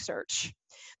the research,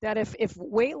 that if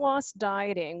weight loss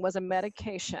dieting was a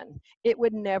medication, it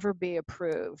would never be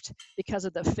approved because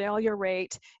of the failure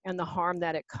rate and the harm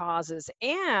that it causes.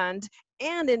 And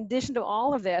in addition to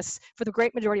all of this, for the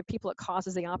great majority of people, it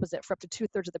causes the opposite. For up to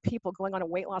 2/3 of the people, going on a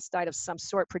weight loss diet of some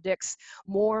sort predicts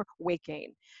more weight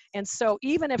gain. And so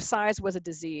even if size was a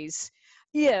disease,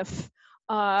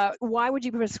 why would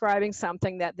you be prescribing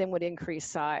something that then would increase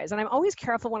size? And I'm always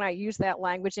careful when I use that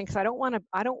language, because I don't want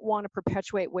to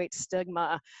perpetuate weight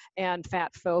stigma and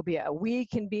fat phobia. We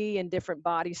can be in different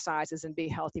body sizes and be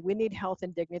healthy. We need health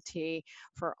and dignity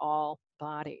for all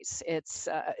bodies. It's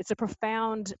a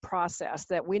profound process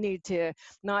that we need to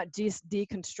not just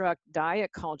deconstruct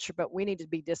diet culture, but we need to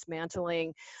be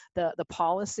dismantling the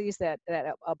policies that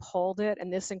uphold it.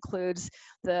 And this includes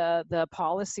the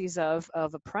policies of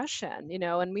oppression,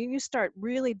 and when you start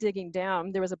really digging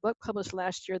down, there was a book published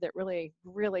last year that really,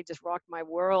 really just rocked my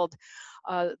world.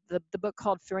 The book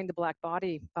called Fearing the Black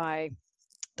Body, by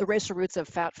The Racial Roots of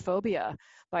Fat Phobia,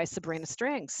 by Sabrina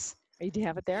Strings. Do you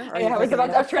have it there? Yeah, I was trying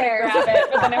to grab it,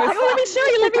 but then it was. Oh, let me show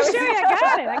you.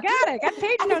 I got it. I got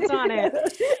page notes on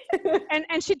it.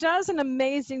 And she does an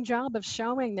amazing job of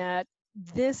showing that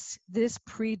this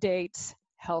predates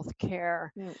healthcare.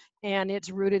 And it's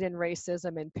rooted in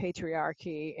racism and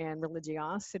patriarchy and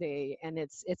religiosity, and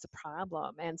it's a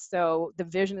problem. And so the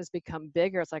vision has become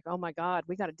bigger. It's like, oh my God,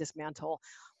 we got to dismantle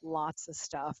lots of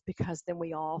stuff, because then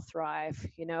we all thrive,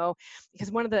 you know.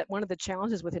 Because one of the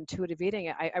challenges with intuitive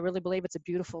eating, I really believe it's a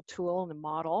beautiful tool and a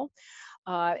model.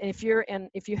 And if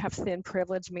you have thin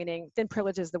privilege, meaning thin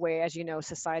privilege is the way, as you know,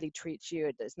 society treats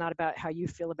you. It's not about how you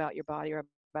feel about your body or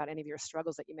about any of your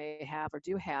struggles that you may have or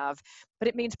do have, but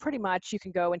it means pretty much you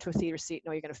can go into a theater seat,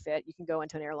 know you're going to fit. You can go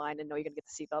into an airline and know you're going to get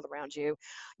the seatbelt around you.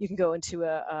 You can go into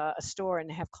a store and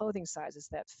have clothing sizes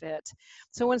that fit.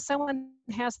 So when someone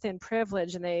has thin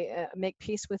privilege and they make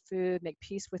peace with food, make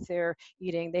peace with their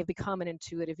eating, they've become an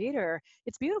intuitive eater.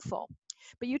 It's beautiful.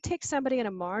 But you take somebody in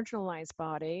a marginalized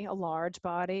body, a large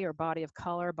body or body of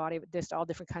color, body of just all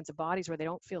different kinds of bodies where they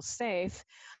don't feel safe,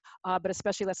 but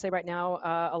especially, let's say right now,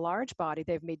 a large body,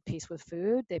 they've made peace with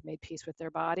food, they've made peace with their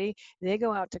body. They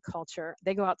go out to culture,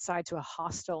 they go outside to a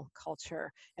hostile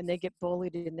culture, and they get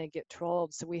bullied and they get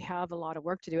trolled. So we have a lot of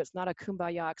work to do. It's not a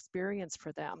kumbaya experience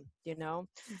for them, you know?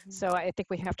 So I think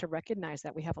we have to recognize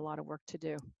that we have a lot of work to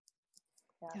do.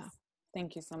 Yes. Yeah.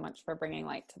 Thank you so much for bringing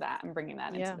light to that and bringing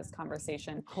that into this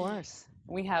conversation. Of course.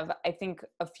 We have, I think,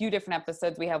 a few different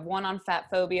episodes. We have one on fat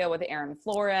phobia with Erin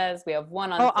Flores. We have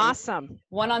one on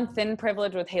one on thin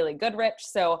privilege with Haley Goodrich.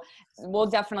 So we'll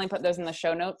definitely put those in the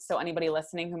show notes. So anybody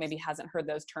listening who maybe hasn't heard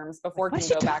those terms before can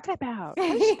go back. About?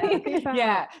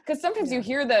 Yeah, because sometimes you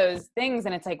hear those things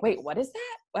and it's like, wait, what is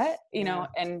that? What? You know,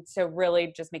 and so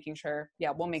really just making sure,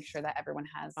 we'll make sure that everyone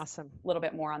has a little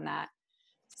bit more on that.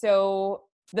 So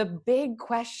the big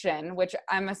question, which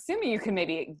I'm assuming you can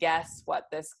maybe guess what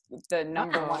the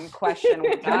number one question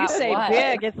was. When you say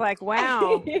big, it's like,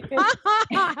 wow.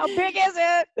 How big is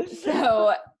it?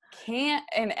 So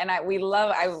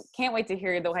I can't wait to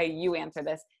hear the way you answer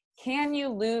this. Can you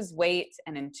lose weight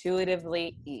and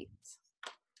intuitively eat?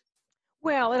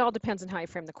 Well, it all depends on how you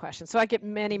frame the question. So I get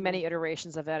many, many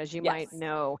iterations of that, as you might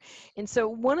know. And so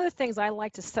one of the things I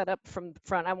like to set up from the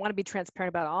front, I want to be transparent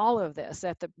about all of this,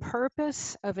 that the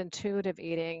purpose of intuitive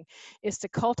eating is to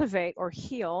cultivate or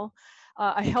heal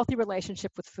a healthy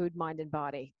relationship with food, mind, and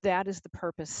body. That is the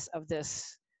purpose of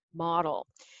this model.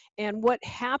 And what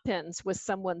happens with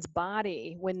someone's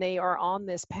body when they are on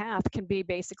this path can be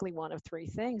basically one of three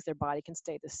things. Their body can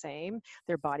stay the same,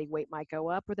 their body weight might go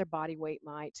up, or their body weight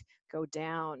might go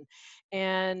down.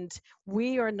 And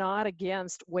we are not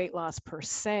against weight loss per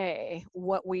se.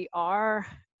 What we are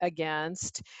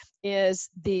against is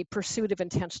the pursuit of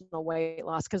intentional weight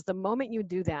loss, because the moment you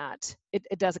do that,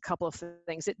 it does a couple of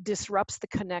things. It disrupts the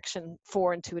connection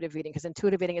for intuitive eating, because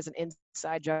intuitive eating is an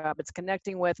inside job. It's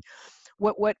connecting with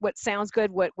what sounds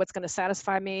good, what's going to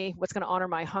satisfy me, what's going to honor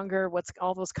my hunger, what's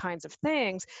all those kinds of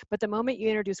things. But the moment you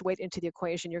introduce weight into the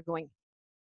equation, you're going,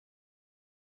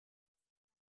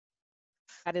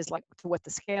 that is like what the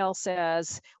scale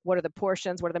says, what are the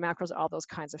portions, what are the macros, all those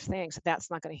kinds of things. That's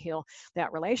not going to heal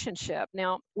that relationship.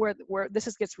 Now, where this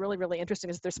gets really, really interesting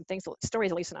is there's some things,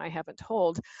 stories Lisa and I haven't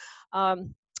told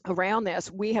around this.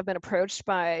 We have been approached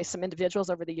by some individuals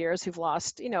over the years who've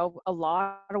lost, a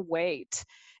lot of weight,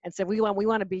 and said, we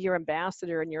want to be your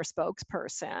ambassador and your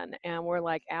spokesperson. And we're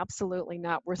like, absolutely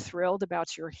not. We're thrilled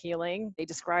about your healing. They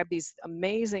describe these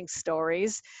amazing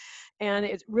stories. And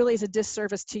it really is a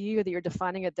disservice to you that you're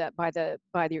defining it that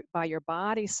by your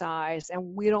body size.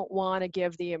 And we don't want to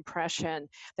give the impression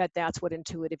that that's what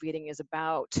intuitive eating is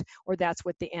about, or that's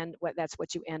what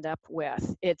you end up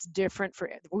with. It's different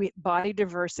body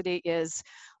diversity is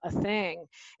a thing.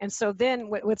 And so then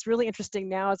what's really interesting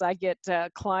now is I get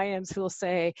clients who will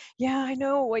say, yeah, I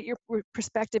know what your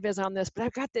perspective is on this, but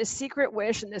I've got this secret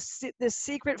wish and this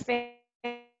secret fantasy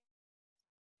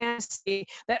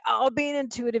that I'll be an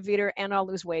intuitive eater and I'll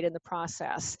lose weight in the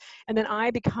process. And then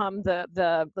I become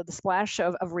the splash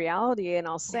of reality, and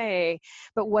I'll say,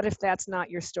 but what if that's not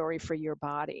your story for your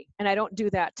body? And I don't do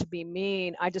that to be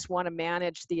mean. I just want to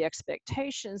manage the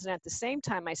expectations. And at the same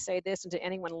time, I say this, and to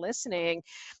anyone listening,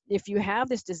 if you have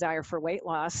this desire for weight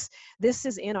loss, this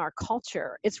is in our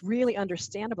culture. It's really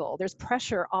understandable. There's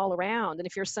pressure all around. And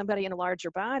if you're somebody in a larger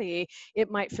body,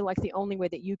 it might feel like the only way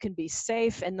that you can be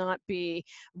safe and not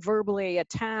verbally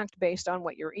attacked based on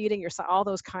what you're eating, all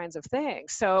those kinds of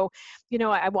things. So,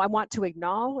 I want to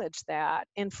acknowledge that.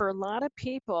 And for a lot of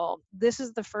people, this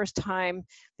is the first time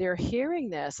they're hearing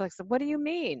this. Like, so what do you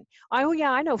mean? Oh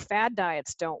yeah, I know fad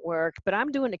diets don't work, but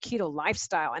I'm doing a keto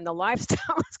lifestyle, and the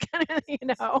lifestyle is kind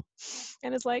of,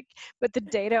 and it's like, but the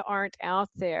data aren't out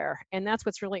there. And that's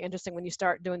what's really interesting when you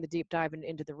start doing the deep dive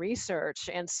into the research.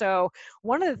 And so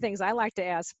one of the things I like to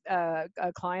ask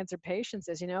clients or patients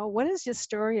is, what is your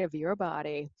story story of your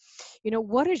body.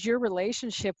 What is your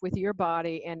relationship with your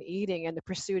body and eating and the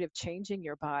pursuit of changing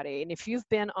your body? And if you've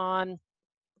been on,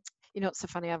 it's so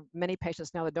funny. I have many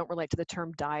patients now that don't relate to the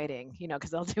term dieting,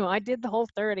 because they'll do, I did the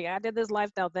Whole30, I did this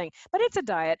lifestyle thing, but it's a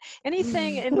diet.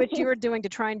 Anything in which you're doing to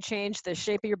try and change the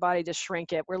shape of your body to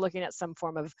shrink it, we're looking at some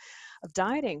form of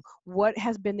dieting. What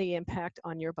has been the impact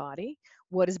on your body?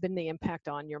 What has been the impact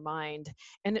on your mind?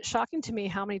 And it's shocking to me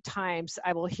how many times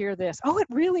I will hear this, oh, it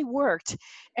really worked.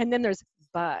 And then there's,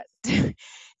 but,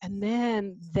 and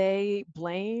then they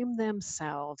blame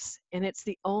themselves. And it's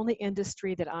the only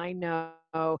industry that I know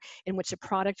in which a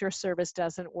product or service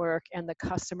doesn't work and the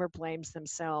customer blames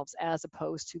themselves as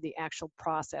opposed to the actual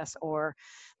process or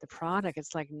the product.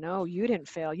 It's like, no, you didn't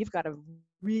fail. You've got a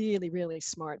really, really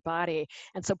smart body.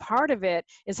 And so part of it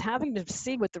is having to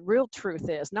see what the real truth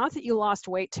is. Not that you lost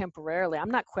weight temporarily. I'm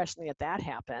not questioning that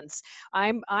happens.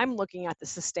 I'm looking at the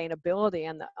sustainability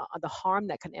and the harm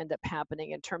that can end up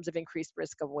happening in terms of increased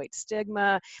risk of weight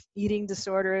stigma, eating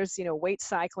disorders, weight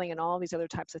cycling, and all these other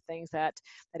types of things that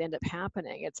end up happening.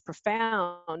 It's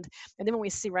profound. And then when we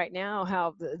see right now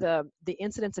how the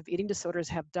incidence of eating disorders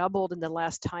have doubled in the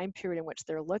last time period in which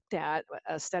they're looked at,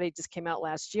 a study just came out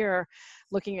last year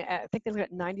looking at, I think they looked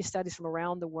at 90 studies from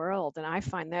around the world, and I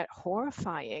find that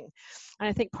horrifying. And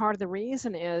I think part of the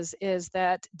reason is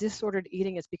that disordered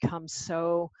eating has become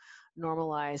so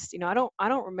normalized. I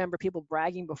don't remember people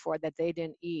bragging before that they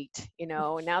didn't eat, and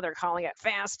now they're calling it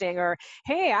fasting, or,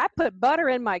 hey, I put butter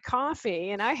in my coffee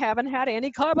and I haven't had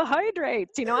any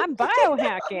carbohydrates, I'm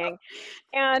biohacking.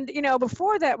 And,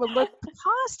 before that would look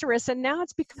preposterous, and now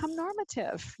it's become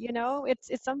normative,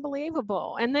 it's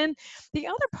unbelievable. And then the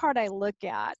other part I look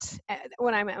at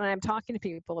when I'm talking to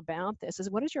people about this is,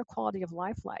 what is your quality of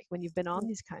life like when you've been on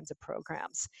these kinds of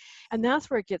programs? And that's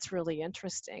where it gets really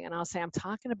interesting. And I'll say, I'm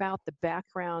talking about the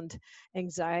background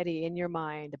anxiety in your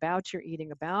mind about your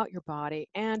eating, about your body,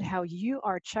 and how you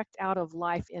are checked out of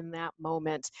life in that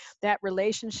moment. That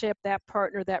relationship, that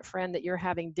partner, that friend that you're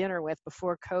having dinner with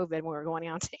before COVID when we're going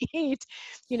out to eat,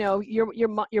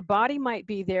 your body might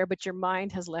be there, but your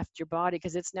mind has left your body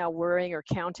because it's now worrying or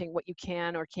counting what you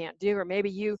can or can't do, or maybe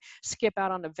you skip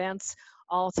out on events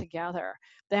altogether.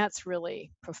 That's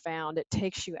really profound. It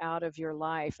takes you out of your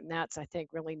life, and that's, I think,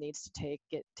 really needs to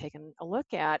get taken a look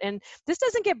at. And this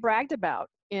doesn't get bragged about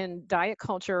in diet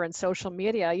culture and social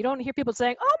media. You don't hear people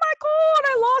saying, oh my God,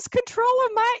 I lost control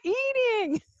of my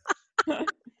eating.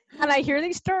 And I hear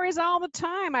these stories all the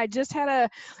time. I just had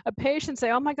a patient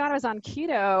say, oh my God, I was on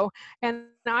keto and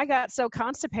I got so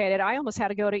constipated, I almost had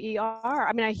to go to ER.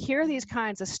 I mean, I hear these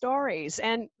kinds of stories,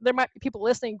 and there might be people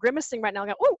listening, grimacing right now,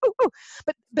 going, oh, oh, oh.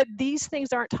 But these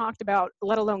things aren't talked about,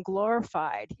 let alone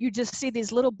glorified. You just see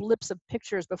these little blips of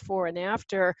pictures before and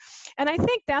after. And I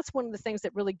think that's one of the things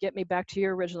that really get me back to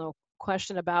your original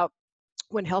question about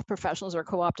when health professionals are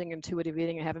co-opting intuitive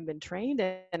eating and haven't been trained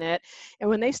in it. And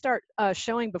when they start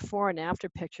showing before and after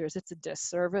pictures, it's a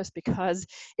disservice because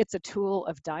it's a tool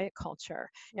of diet culture.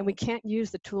 And we can't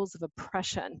use the tools of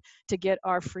oppression to get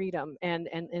our freedom and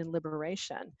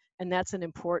liberation. And that's an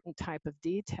important type of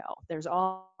detail. There's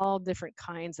all different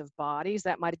kinds of bodies.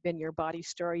 That might have been your body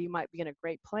story. You might be in a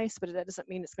great place, but that doesn't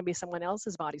mean it's going to be someone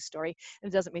else's body story. And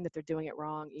it doesn't mean that they're doing it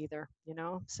wrong either,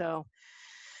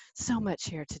 So much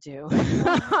here to do.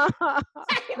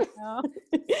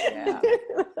 Yeah.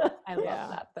 I love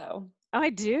that though. I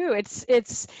do. It's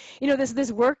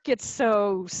this work gets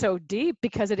so deep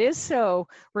because it is so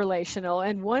relational.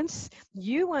 And once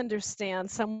you understand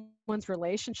someone's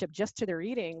relationship just to their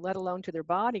eating, let alone to their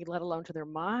body, let alone to their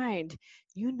mind,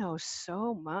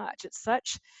 so much. It's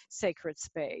such sacred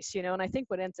space, and I think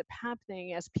what ends up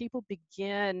happening as people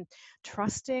begin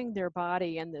trusting their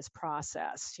body in this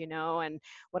process, and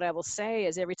what I will say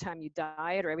is every time you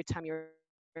diet or every time you're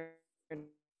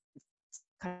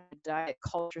kind of diet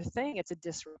culture thing, it's a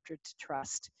disruptor to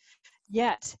trust.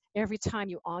 Yet, every time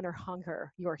you honor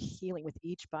hunger, you are healing with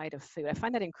each bite of food. I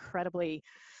find that incredibly,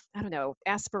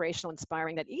 aspirational,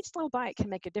 inspiring, that each little bite can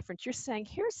make a difference. You're saying,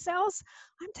 here, cells,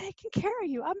 I'm taking care of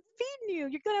you. I'm feeding you.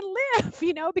 You're going to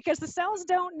live, because the cells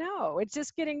don't know. It's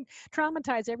just getting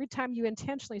traumatized every time you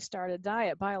intentionally start a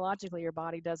diet. Biologically, your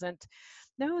body doesn't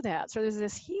know that. So there's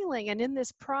this healing. And in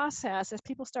this process, as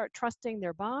people start trusting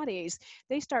their bodies,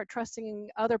 they start trusting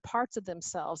other parts of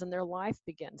themselves, and their life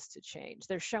begins to change.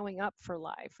 They're showing up for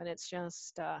life, and it's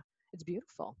just it's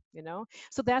beautiful,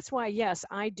 so that's why, yes,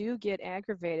 I do get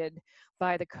aggravated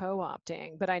by the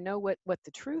co-opting, but I know what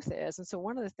the truth is. And so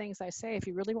one of the things I say, if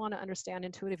you really want to understand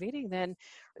intuitive eating, then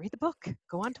read the book,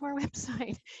 go onto our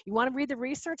website. You want to read the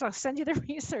research, I'll send you the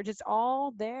research. It's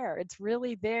all there. It's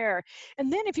really there.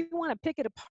 And then if you want to pick it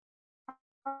apart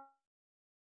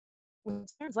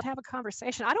concerns, let's have a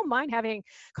conversation. I don't mind having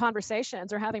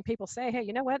conversations or having people say, hey,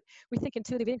 you know what? We think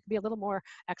intuitive eating could be a little more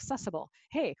accessible.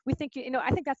 Hey, we think,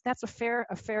 I think that's a fair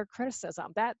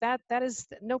criticism. That is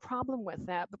no problem with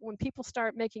that. But when people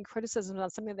start making criticisms on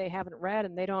something they haven't read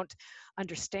and they don't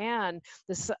understand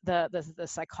the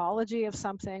psychology of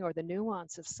something or the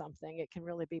nuance of something, it can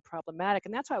really be problematic.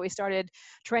 And that's why we started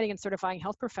training and certifying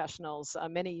health professionals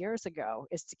many years ago,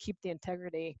 is to keep the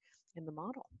integrity in the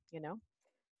model,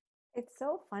 It's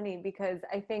so funny because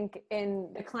I think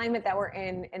in the climate that we're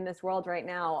in this world right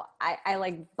now, I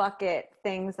like bucket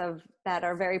things that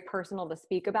are very personal to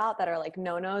speak about, that are like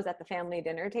no-nos at the family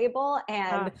dinner table.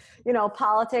 And,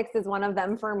 politics is one of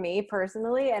them for me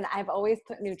personally. And I've always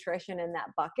put nutrition in that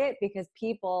bucket because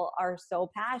people are so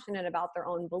passionate about their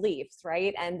own beliefs,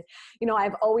 right? And,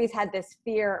 I've always had this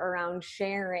fear around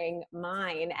sharing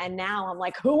mine. And now I'm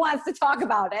like, who wants to talk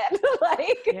about it?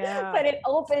 But it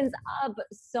opens up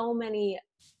so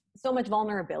much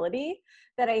vulnerability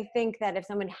that I think that if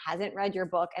someone hasn't read your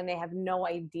book and they have no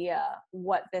idea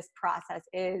what this process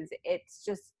is,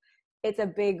 it's a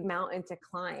big mountain to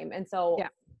climb. And so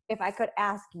if I could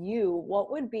ask you,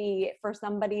 what would be for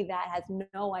somebody that has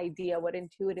no idea what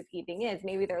intuitive eating is,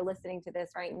 maybe they're listening to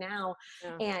this right now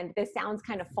and this sounds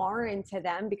kind of foreign to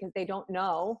them because they don't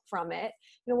know from it,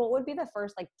 what would be the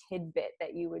first like tidbit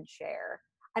that you would share?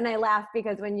 And I laughed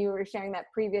because when you were sharing that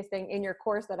previous thing in your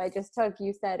course that I just took,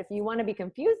 you said, if you want to be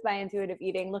confused by intuitive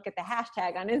eating, look at the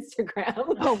hashtag on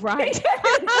Instagram. Oh, right.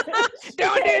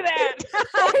 Don't do that.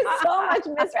 There's so much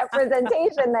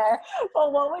misrepresentation there.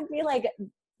 But what would be like,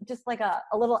 just like a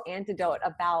little antidote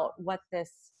about what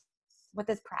this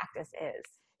practice is?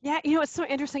 Yeah. It's so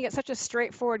interesting. It's such a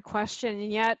straightforward question.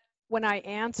 And yet, when I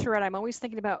answer it, I'm always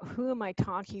thinking about who am I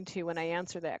talking to when I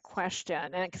answer that question.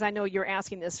 And because I know you're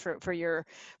asking this for your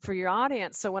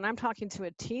audience. So when I'm talking to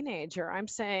a teenager, I'm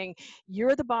saying,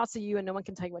 you're the boss of you and no one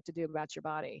can tell you what to do about your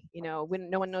body. When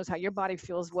no one knows how your body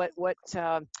feels, what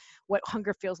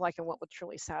hunger feels like and what will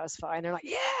truly satisfy. And they're like,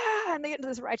 yeah, and they get into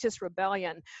this righteous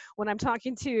rebellion. When I'm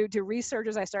talking to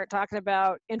researchers, I start talking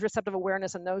about interoceptive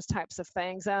awareness and those types of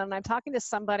things. And I'm talking to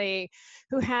somebody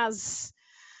who has,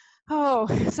 I'll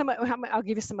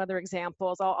give you some other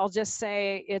examples. I'll just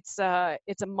say it's a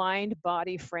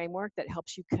mind-body framework that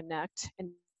helps you connect and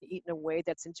eat in a way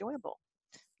that's enjoyable.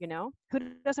 Who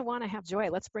doesn't want to have joy?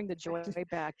 Let's bring the joy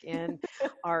back in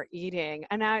our eating.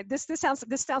 And this sounds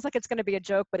like it's going to be a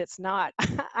joke, but it's not.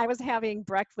 I was having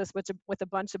breakfast with a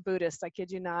bunch of Buddhists. I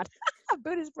kid you not.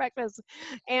 Buddhist breakfast.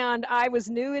 And I was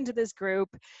new into this group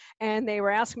and they were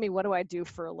asking me, what do I do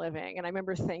for a living? And I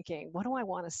remember thinking, what do I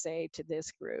want to say to this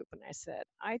group? And I said,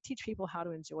 I teach people how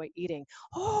to enjoy eating.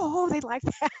 Oh, they like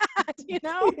that,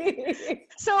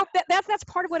 So that's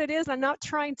part of what it is. I'm not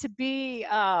trying to be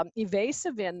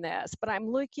evasive in this, but I'm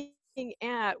looking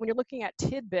at, when you're looking at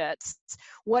tidbits,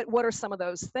 what are some of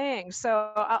those things?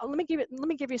 So let me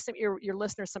give you your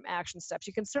listeners some action steps.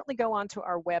 You can certainly go onto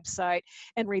our website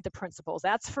and read the principles.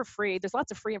 That's for free. There's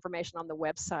lots of free information on the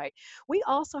website. We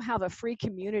also have a free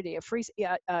community, a free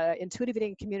intuitive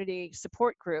eating community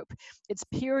support group. It's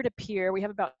peer-to-peer. We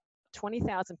have about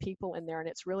 20,000 people in there and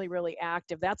it's really, really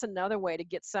active. That's another way to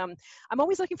get some. I'm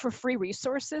always looking for free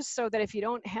resources so that if you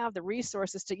don't have the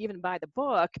resources to even buy the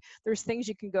book, there's things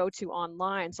you can go to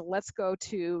online. So let's go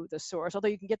to the source, although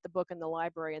you can get the book in the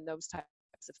library and those types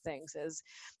of things as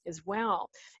well.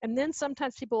 And then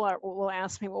sometimes people will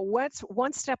ask me, well, what's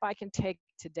one step I can take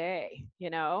today,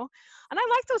 And I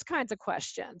like those kinds of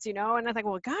questions, and I think,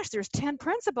 well, gosh, there's 10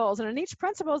 principles and in each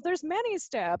principle, there's many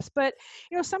steps, but,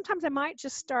 sometimes I might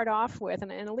just start off with,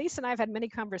 and Elise and I have had many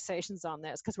conversations on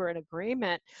this because we're in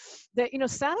agreement that,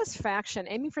 satisfaction,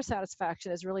 aiming for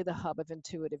satisfaction is really the hub of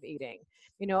intuitive eating.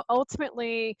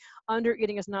 Ultimately, under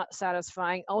eating is not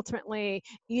satisfying. Ultimately,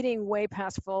 eating way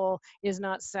past full is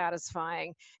not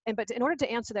satisfying. But in order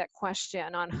to answer that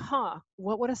question on,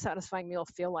 what would a satisfying meal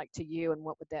feel like to you and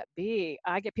what would that be?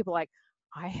 I get people like,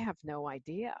 I have no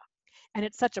idea. And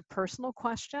it's such a personal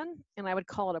question. And I would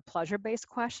call it a pleasure-based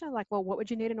question. Like, well, what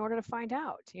would you need in order to find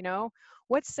out?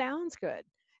 What sounds good?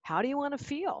 How do you want to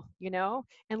feel?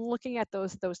 And looking at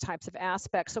those types of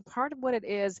aspects. So part of what it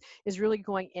is really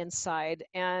going inside.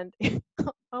 And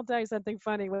I'll tell you something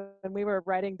funny. When we were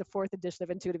writing the 4th edition of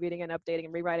Intuitive Eating and updating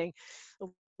and rewriting,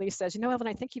 Lee says, Evelyn,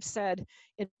 I think you've said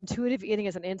intuitive eating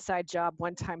is an inside job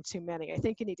one time too many. I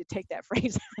think you need to take that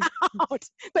phrase out.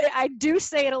 But I do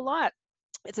say it a lot.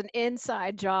 It's an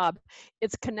inside job.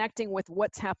 It's connecting with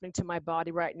what's happening to my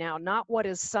body right now, not what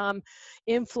is some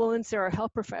influencer or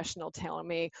health professional telling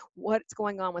me what's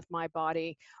going on with my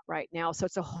body right now. So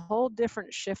it's a whole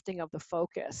different shifting of the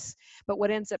focus. But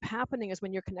what ends up happening is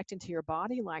when you're connecting to your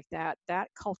body like that, that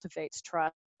cultivates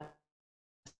trust.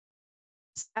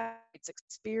 It's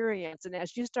experience, and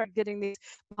as you start getting these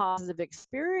positive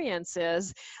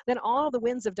experiences, then all the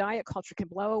winds of diet culture can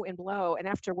blow and blow, and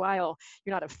after a while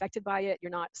you're not affected by it,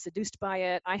 you're not seduced by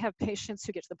it. I have patients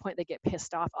who get to the point they get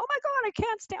pissed off. Oh my god, I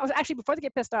can't stand. Actually, before they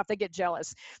get pissed off, they get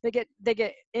jealous. They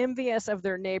get envious of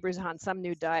their neighbors on some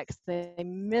new diet because they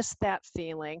miss that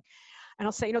feeling. And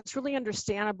I'll say, it's really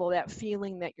understandable, that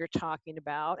feeling that you're talking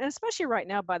about. And especially right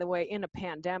now, by the way, in a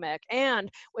pandemic and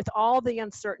with all the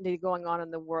uncertainty going on in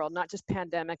the world, not just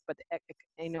pandemic, but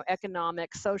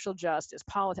economic, social justice,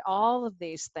 politics, all of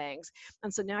these things.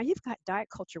 And so now you've got diet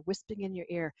culture whispering in your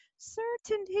ear,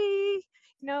 certainty.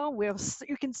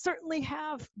 You can certainly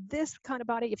have this kind of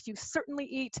body if you certainly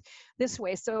eat this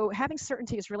way. So having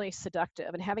certainty is really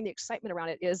seductive, and having the excitement around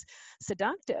it is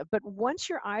seductive. But once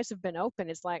your eyes have been open,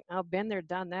 it's like, I've been there,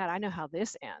 done that. I know how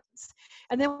this ends.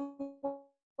 And then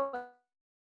what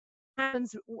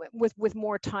happens with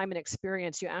more time and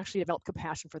experience, you actually develop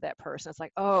compassion for that person. It's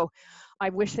like, oh, I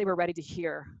wish they were ready to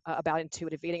hear about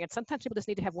intuitive eating. And sometimes people just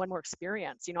need to have one more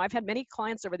experience. I've had many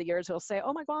clients over the years who'll say,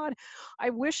 oh my God,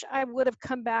 I wish I would have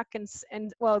come back and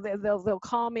well, they'll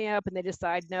call me up and they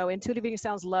decide, no, intuitive eating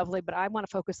sounds lovely, but I want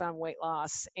to focus on weight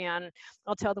loss. And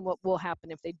I'll tell them what will happen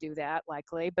if they do that,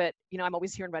 likely. But, I'm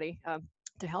always here and ready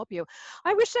to help you.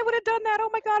 I wish I would have done that. Oh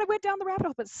my God, I went down the rabbit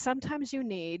hole. But sometimes you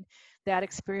need that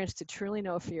experience to truly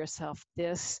know for yourself,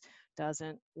 this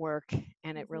doesn't work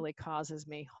and it really causes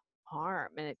me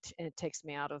harm, and it takes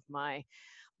me out of my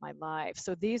life.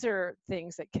 So these are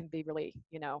things that can be really,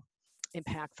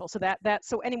 impactful.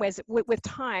 So anyways, with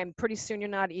time, pretty soon you're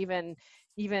not even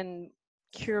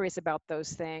curious about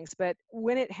those things. But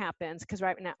when it happens, because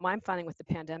right now I'm finding with the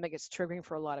pandemic, it's triggering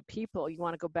for a lot of people. You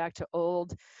want to go back to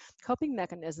old coping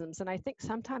mechanisms. And I think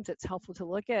sometimes it's helpful to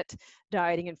look at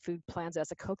dieting and food plans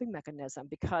as a coping mechanism,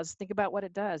 because think about what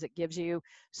it does. It gives you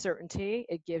certainty,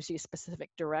 it gives you specific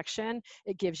direction,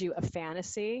 it gives you a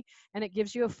fantasy, and it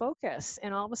gives you a focus.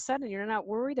 And all of a sudden you're not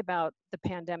worried about the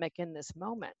pandemic in this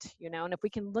moment, and if we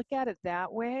can look at it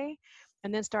that way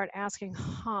and then start asking,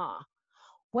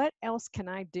 what else can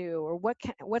I do? Or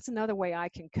what's another way I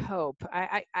can cope?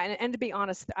 And to be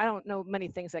honest, I don't know many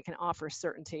things that can offer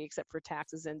certainty except for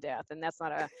taxes and death. And that's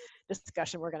not a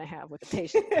discussion we're going to have with the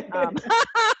patient.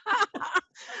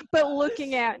 But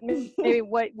looking at maybe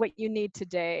what you need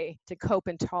today to cope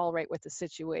and tolerate with the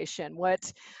situation.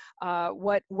 What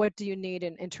do you need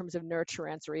in terms of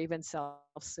nurturance or even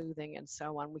self-soothing and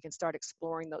so on? We can start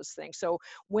exploring those things. So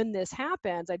when this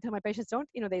happens, I tell my patients,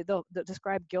 they'll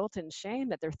describe guilt and shame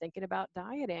that they're thinking about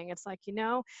dieting. It's like,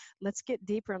 let's get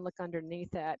deeper and look underneath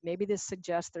that. Maybe this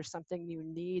suggests there's something you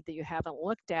need that you haven't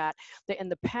looked at, that in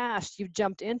the past you've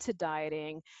jumped into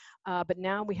dieting, but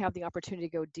now we have the opportunity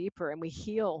to go deeper and we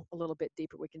heal a little bit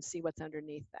deeper. We can see what's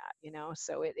underneath that,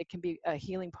 so it can be a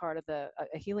healing part of a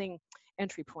healing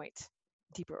entry point,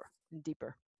 deeper and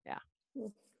deeper. Yeah.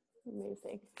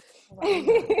 Amazing.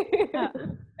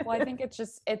 Well, I think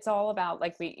it's all about,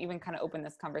 like we even kind of opened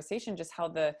this conversation, just how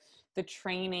the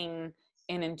training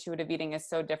in intuitive eating is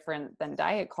so different than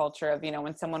diet culture of,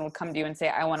 when someone would come to you and say,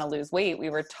 I want to lose weight,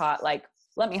 we were taught like,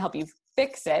 let me help you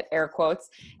fix it, air quotes.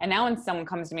 And now when someone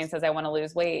comes to me and says, I want to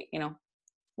lose weight,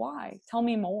 why? Tell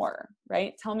me more,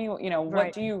 right? Tell me,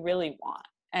 what do you really want?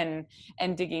 And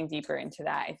digging deeper into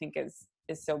that, I think is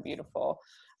so beautiful.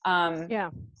 Yeah.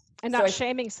 And not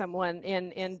shaming someone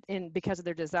in because of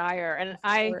their desire.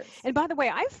 And by the way,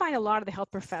 I find a lot of the health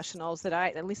professionals that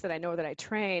I know that I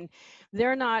train,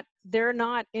 they're not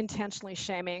intentionally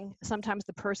shaming. Sometimes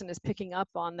the person is picking up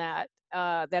on that.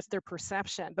 That's their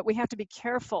perception. But we have to be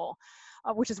careful,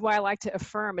 which is why I like to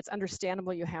affirm it's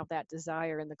understandable you have that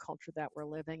desire in the culture that we're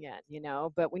living in,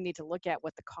 but we need to look at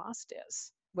what the cost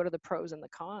is. What are the pros and the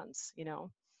cons, Yeah,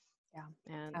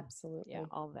 and absolutely. Yeah,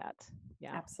 all of that.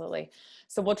 Yeah, absolutely.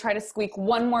 So we'll try to squeak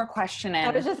one more question in.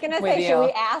 I was just going to say, should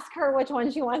we ask her which one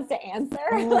she wants to answer?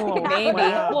 Ooh, maybe.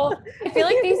 Wow. Well, I feel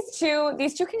like these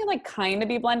two can like kind of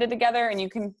be blended together, and you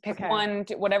can pick one,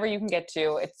 whatever you can get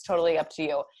to. It's totally up to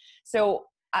you. So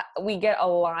we get a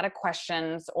lot of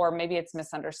questions, or maybe it's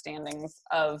misunderstandings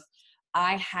of,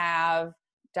 I have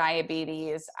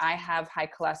diabetes, I have high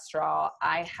cholesterol,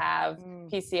 I have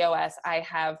PCOS, I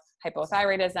have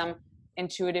hypothyroidism.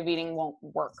 Intuitive eating won't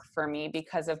work for me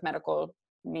because of medical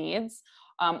needs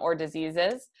or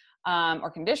diseases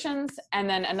or conditions. And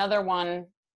then another one,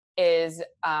 is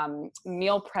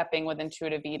meal prepping with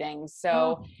intuitive eating.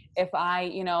 So if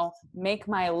I, make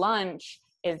my lunch,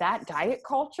 is that diet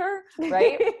culture,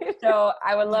 right? So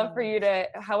I would love for you to,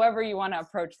 however you want to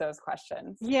approach those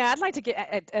questions. Yeah, I'd like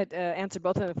to answer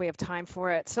both of them if we have time for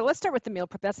it. So let's start with the meal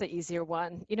prep. That's the easier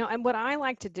one. And what I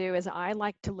like to do is I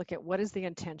like to look at what is the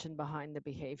intention behind the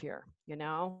behavior,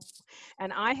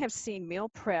 and I have seen meal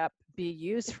prep be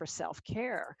used for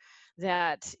self-care,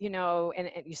 that,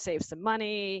 and you save some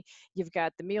money, you've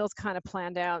got the meals kind of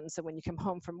planned out. And so when you come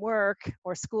home from work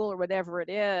or school or whatever it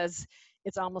is,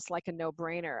 it's almost like a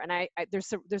no-brainer. And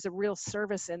there's a real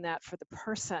service in that for the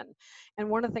person. And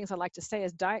one of the things I like to say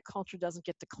is diet culture doesn't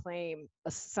get to claim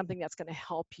something that's going to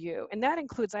help you. And that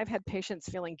includes, I've had patients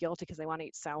feeling guilty because they want to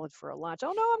eat salad for a lunch.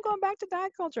 Oh no, I'm going back to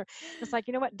diet culture. It's like,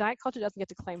 you know what? Diet culture doesn't get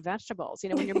to claim vegetables.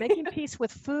 When you're making peace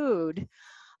with food,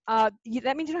 that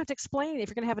means you don't have to explain if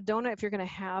you're going to have a donut, if you're going to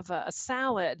have a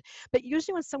salad. But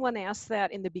usually when someone asks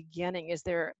that in the beginning,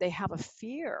 they have a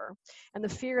fear, and the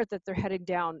fear that they're heading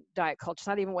down diet culture. It's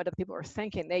not even what other people are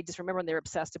thinking. They just remember when they're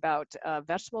obsessed about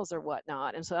vegetables or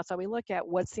whatnot. And so that's why we look at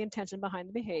what's the intention behind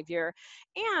the behavior.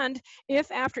 And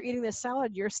if after eating this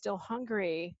salad, you're still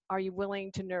hungry, are you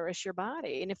willing to nourish your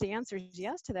body? And if the answer is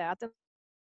yes to that, then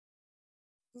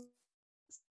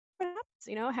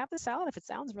have the salad if it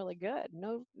sounds really good.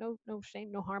 No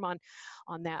shame, no harm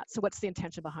on that. So what's the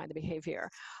intention behind the behavior?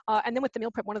 And then with the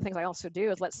meal prep, one of the things I also do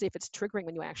is let's see if it's triggering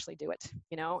when you actually do it,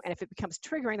 and if it becomes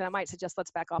triggering, then I might suggest let's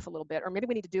back off a little bit, or maybe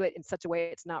we need to do it in such a way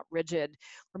it's not rigid,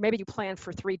 or maybe you plan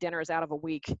for 3 dinners out of a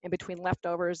week, and between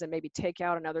leftovers and maybe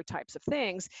takeout and other types of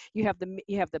things, you have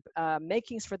the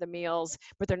makings for the meals,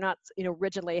 but they're not,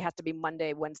 rigidly have to be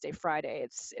Monday, Wednesday, Friday.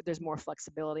 There's more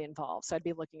flexibility involved. So I'd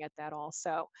be looking at that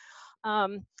also.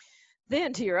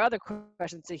 Then to your other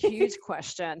question, it's a huge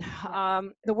question.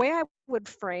 The way I would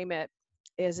frame it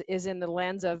is in the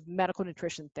lens of medical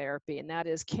nutrition therapy, and that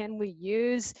is, can we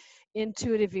use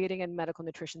intuitive eating and medical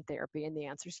nutrition therapy? And the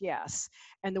answer is yes.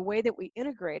 And the way that we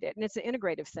integrate it, and it's an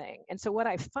integrative thing. And so what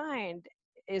I find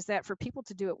is that for people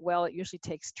to do it well, it usually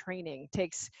takes training,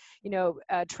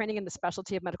 training in the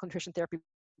specialty of medical nutrition therapy,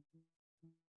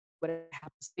 what it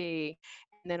happens to be,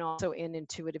 and then also in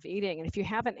intuitive eating. And if you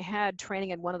haven't had training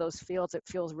in one of those fields, it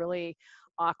feels really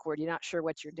awkward. You're not sure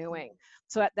what you're doing.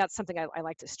 So that's something I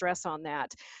like to stress on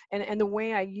that. And the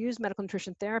way I use medical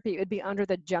nutrition therapy, it would be under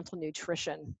the gentle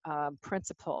nutrition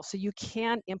principle. So you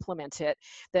can implement it.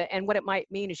 And what it might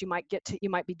mean is you might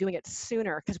be doing it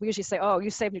sooner, because we usually say, oh, you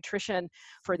save nutrition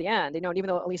for the end. And even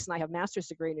though Elise and I have master's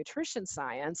degree in nutrition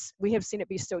science, we have seen it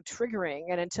be so triggering.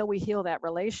 And until we heal that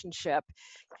relationship,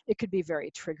 it could be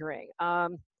very triggering.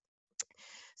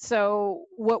 So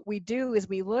what we do is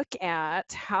we look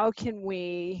at how can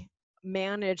we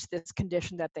manage this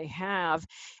condition that they have.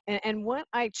 And what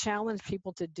I challenge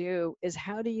people to do is,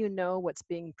 how do you know what's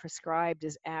being prescribed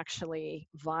is actually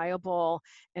viable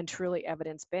and truly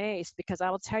evidence-based? Because I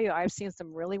will tell you, I've seen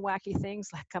some really wacky things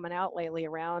coming out lately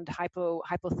around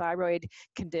hypothyroid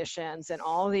conditions and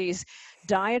all these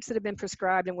diets that have been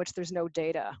prescribed in which there's no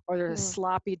data, or there's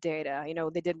sloppy data.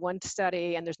 They did one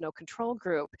study and there's no control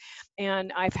group.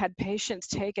 And I've had patients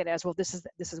take it as, well, this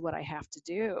is what I have to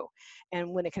do. And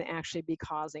when it can actually be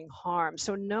causing harm.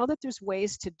 So know that there's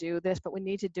ways to do this, but we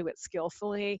need to do it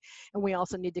skillfully, and we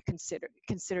also need to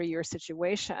consider your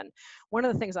situation. One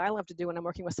of the things I love to do when I'm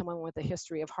working with someone with a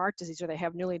history of heart disease, or they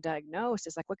have newly diagnosed,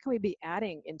 is like, what can we be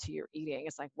adding into your eating?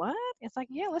 It's like, what? It's like,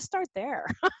 yeah, let's start there.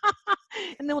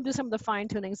 And then we'll do some of the fine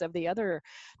tunings of the other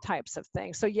types of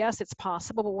things. So yes, it's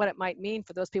possible, but what it might mean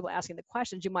for those people asking the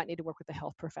questions, you might need to work with a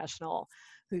health professional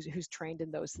who's trained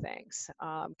in those things,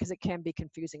 because it can be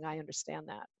confusing. I understand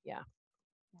that. Yeah.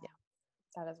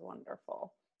 That is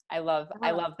wonderful. I love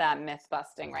that myth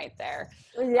busting right there.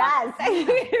 Yes.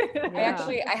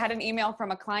 I had an email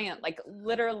from a client, like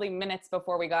literally minutes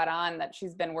before we got on, that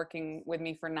she's been working with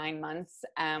me for 9 months,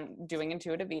 doing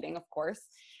intuitive eating, of course.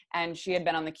 And she had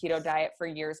been on the keto diet for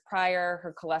years prior.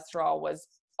 Her cholesterol was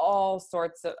all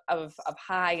sorts of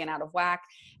high and out of whack.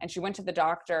 And she went to the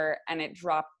doctor, and it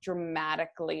dropped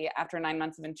dramatically after 9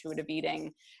 months of intuitive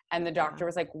eting. And the doctor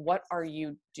was like, what are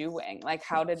you doing? Like,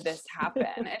 how did this happen?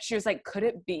 And she was like, could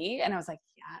it be? And I was like,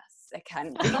 yes, it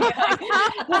can be.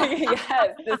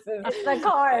 Yes, this is it's the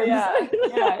carbs.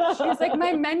 Yeah. She was like,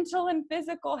 my mental and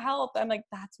physical health. I'm like,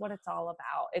 that's what it's all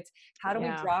about. It's how do we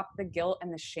drop the guilt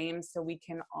and the shame so we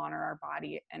can honor our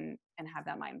body and have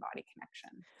that mind-body connection.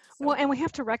 So. Well, and we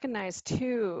have to recognize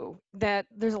too that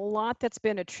there's a lot that's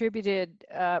been attributed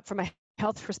from a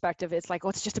health perspective, it's like, oh,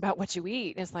 it's just about what you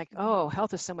eat. And it's like, oh,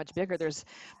 health is so much bigger. There's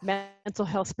mental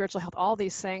health, spiritual health, all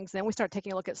these things. Then we start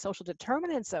taking a look at social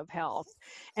determinants of health.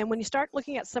 And when you start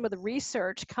looking at some of the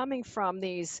research coming from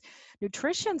these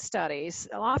nutrition studies,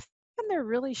 often they're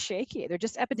really shaky. They're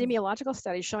just epidemiological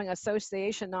studies showing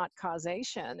association, not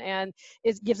causation. And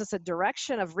it gives us a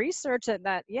direction of research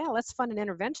that yeah, let's fund an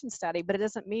intervention study, but it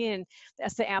doesn't mean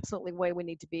that's the absolutely way we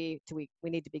need to be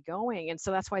going. And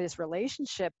so that's why this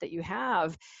relationship that you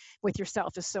have with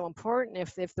yourself is so important.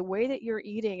 If the way that you're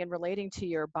eating and relating to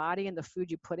your body and the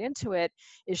food you put into it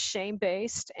is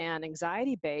shame-based and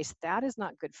anxiety-based, that is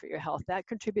not good for your health. That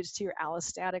contributes to your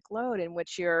allostatic load, in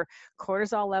which your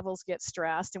cortisol levels get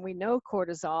stressed. And we know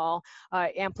cortisol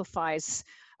amplifies,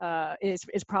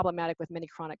 is problematic with many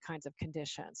chronic kinds of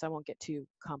conditions. So I won't get too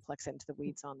complex into the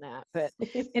weeds on that. But,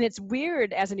 and it's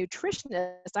weird, as a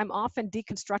nutritionist, I'm often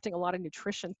deconstructing a lot of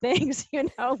nutrition things,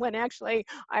 when I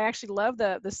actually love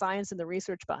the science and the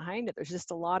research behind it. There's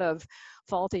just a lot of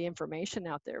faulty information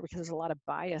out there because there's a lot of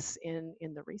bias in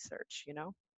the research,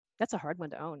 That's a hard one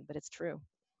to own, but it's true.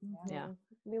 Yeah.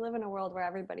 We live in a world where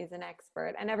everybody's an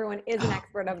expert, and everyone is an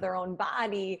expert of their own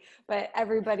body, but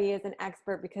everybody is an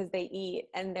expert because they eat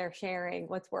and they're sharing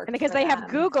what's working. And because they have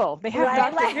Google. They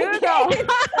have Dr. Google.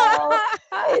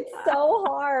 It's so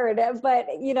hard. But,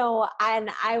 and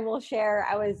I will share,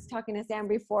 I was talking to Sam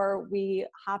before we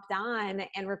hopped on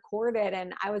and recorded,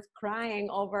 and I was crying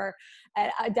over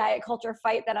a diet culture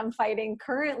fight that I'm fighting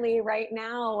currently right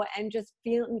now, and just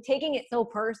taking it so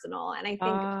personal. And I think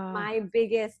my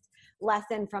biggest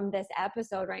lesson from this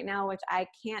episode right now, which I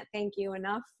can't thank you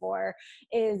enough for,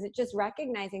 is just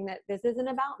recognizing that this isn't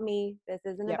about me. This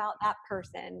isn't about that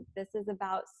person. This is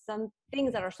about some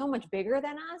things that are so much bigger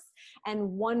than us.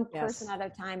 And one person at a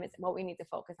time is what we need to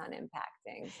focus on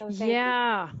impacting. So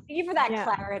thank you for that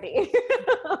clarity.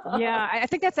 I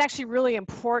think that's actually really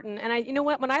important. And you know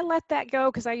what, when I let that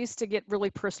go, because I used to get really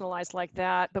personalized like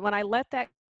that, but when I let that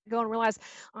go and realize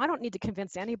I don't need to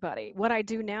convince anybody. What I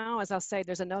do now is I'll say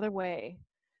there's another way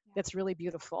that's really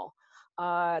beautiful.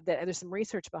 That there's some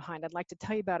research behind. I'd like to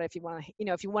tell you about it if you want to.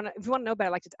 If you want to know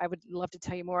about it, I would love to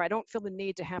tell you more. I don't feel the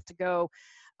need to have to go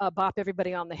bop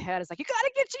everybody on the head. It's like, you got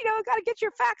to get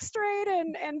your facts straight.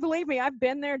 And believe me, I've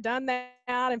been there, done that.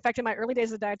 In fact, in my early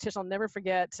days as a dietitian, I'll never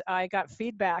forget, I got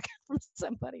feedback from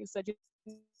somebody who said,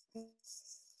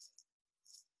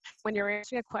 when you're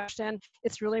answering a question,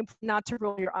 it's really important not to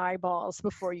roll your eyeballs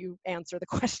before you answer the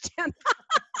question.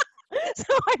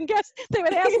 So I guess they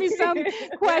would ask me some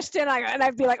question and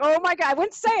I'd be like, oh my God, I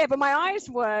wouldn't say it, but my eyes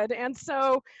would. And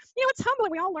so, it's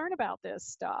humbling. We all learn about this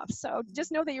stuff. So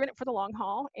just know that you're in it for the long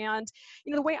haul. And,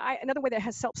 another way that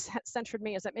has self-centered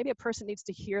me is that maybe a person needs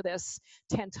to hear this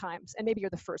 10 times, and maybe you're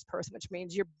the first person, which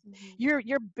means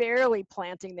you're barely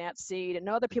planting that seed, and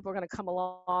other people are going to come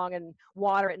along and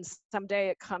water it, and someday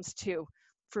it comes to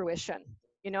fruition.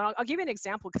 I'll give you an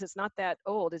example because it's not that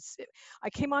old. I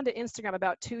came onto Instagram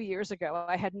about 2 years ago.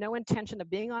 I had no intention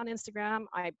of being on Instagram.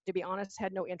 I, to be honest,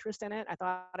 had no interest in it. I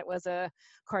thought it was a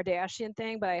Kardashian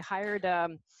thing, but I hired a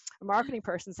marketing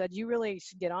person, said, you really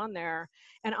should get on there.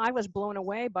 And I was blown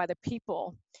away by the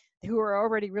people who are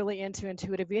already really into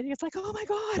intuitive eating. It's like, oh my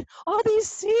God, all these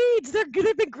seeds, they've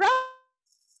been growing.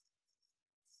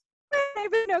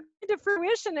 They've been to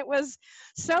fruition. It was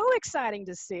so exciting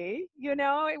to see.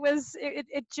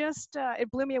 It just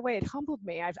blew me away. It humbled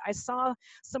me. I saw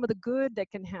some of the good that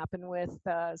can happen with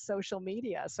social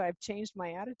media, so I've changed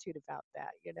my attitude about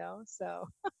that. So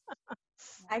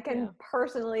I can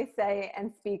personally say and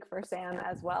speak for Sam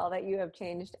as well that you have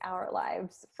changed our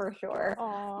lives for sure.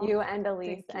 Aww, you and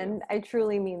Elise, and I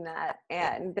truly mean that.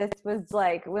 And this was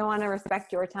like, we want to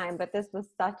respect your time, but this was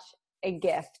such a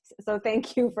gift. So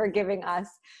thank you for giving us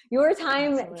your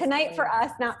time tonight for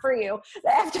us, not for you,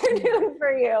 the afternoon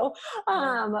for you.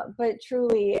 But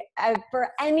truly, for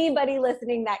anybody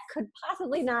listening that could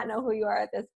possibly not know who you are at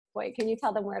this point, can you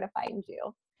tell them where to find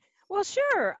you? Well,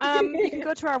 sure. You can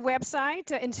go to our website,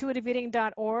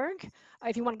 intuitiveeating.org.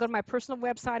 If you want to go to my personal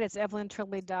website, it's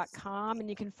evelyntribole.com. And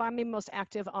you can find me most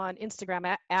active on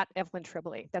Instagram at Evelyn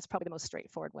Tribole. That's probably the most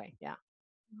straightforward way. Yeah.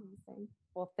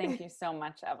 Well, thank you so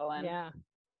much, Evelyn. Yeah.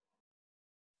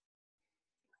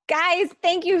 Guys,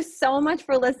 thank you so much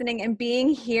for listening and being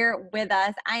here with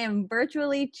us. I am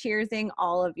virtually cheersing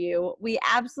all of you. We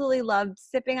absolutely loved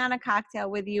sipping on a cocktail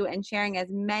with you and sharing as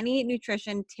many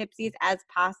nutrition tipsies as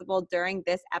possible during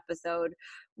this episode.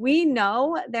 We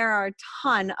know there are a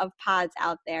ton of pods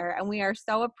out there, and we are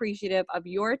so appreciative of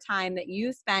your time that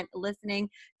you spent listening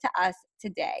to us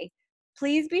today.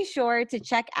 Please be sure to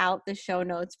check out the show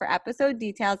notes for episode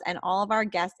details and all of our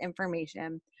guest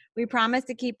information. We promise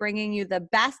to keep bringing you the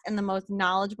best and the most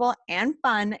knowledgeable and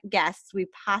fun guests we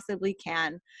possibly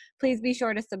can. Please be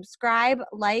sure to subscribe,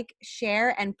 like,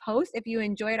 share, and post if you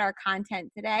enjoyed our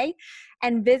content today.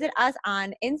 And visit us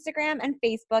on Instagram and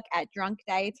Facebook at Drunk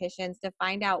Dietitians to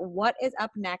find out what is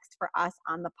up next for us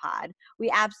on the pod. We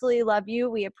absolutely love you.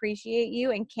 We appreciate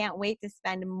you and can't wait to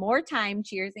spend more time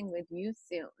cheersing with you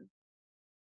soon.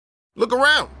 Look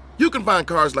around. You can find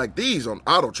cars like these on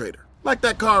AutoTrader, like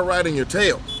that car riding your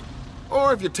tail.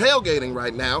 Or if you're tailgating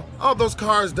right now, all those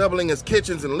cars doubling as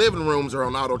kitchens and living rooms are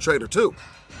on AutoTrader too.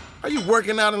 Are you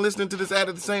working out and listening to this ad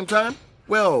at the same time?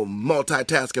 Well,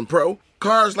 multitasking pro,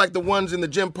 cars like the ones in the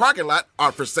gym parking lot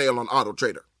are for sale on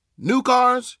AutoTrader. New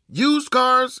cars, used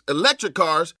cars, electric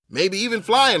cars, maybe even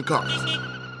flying cars.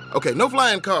 Okay, no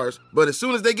flying cars, but as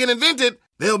soon as they get invented,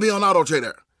 they'll be on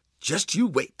AutoTrader. Just you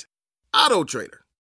wait. AutoTrader.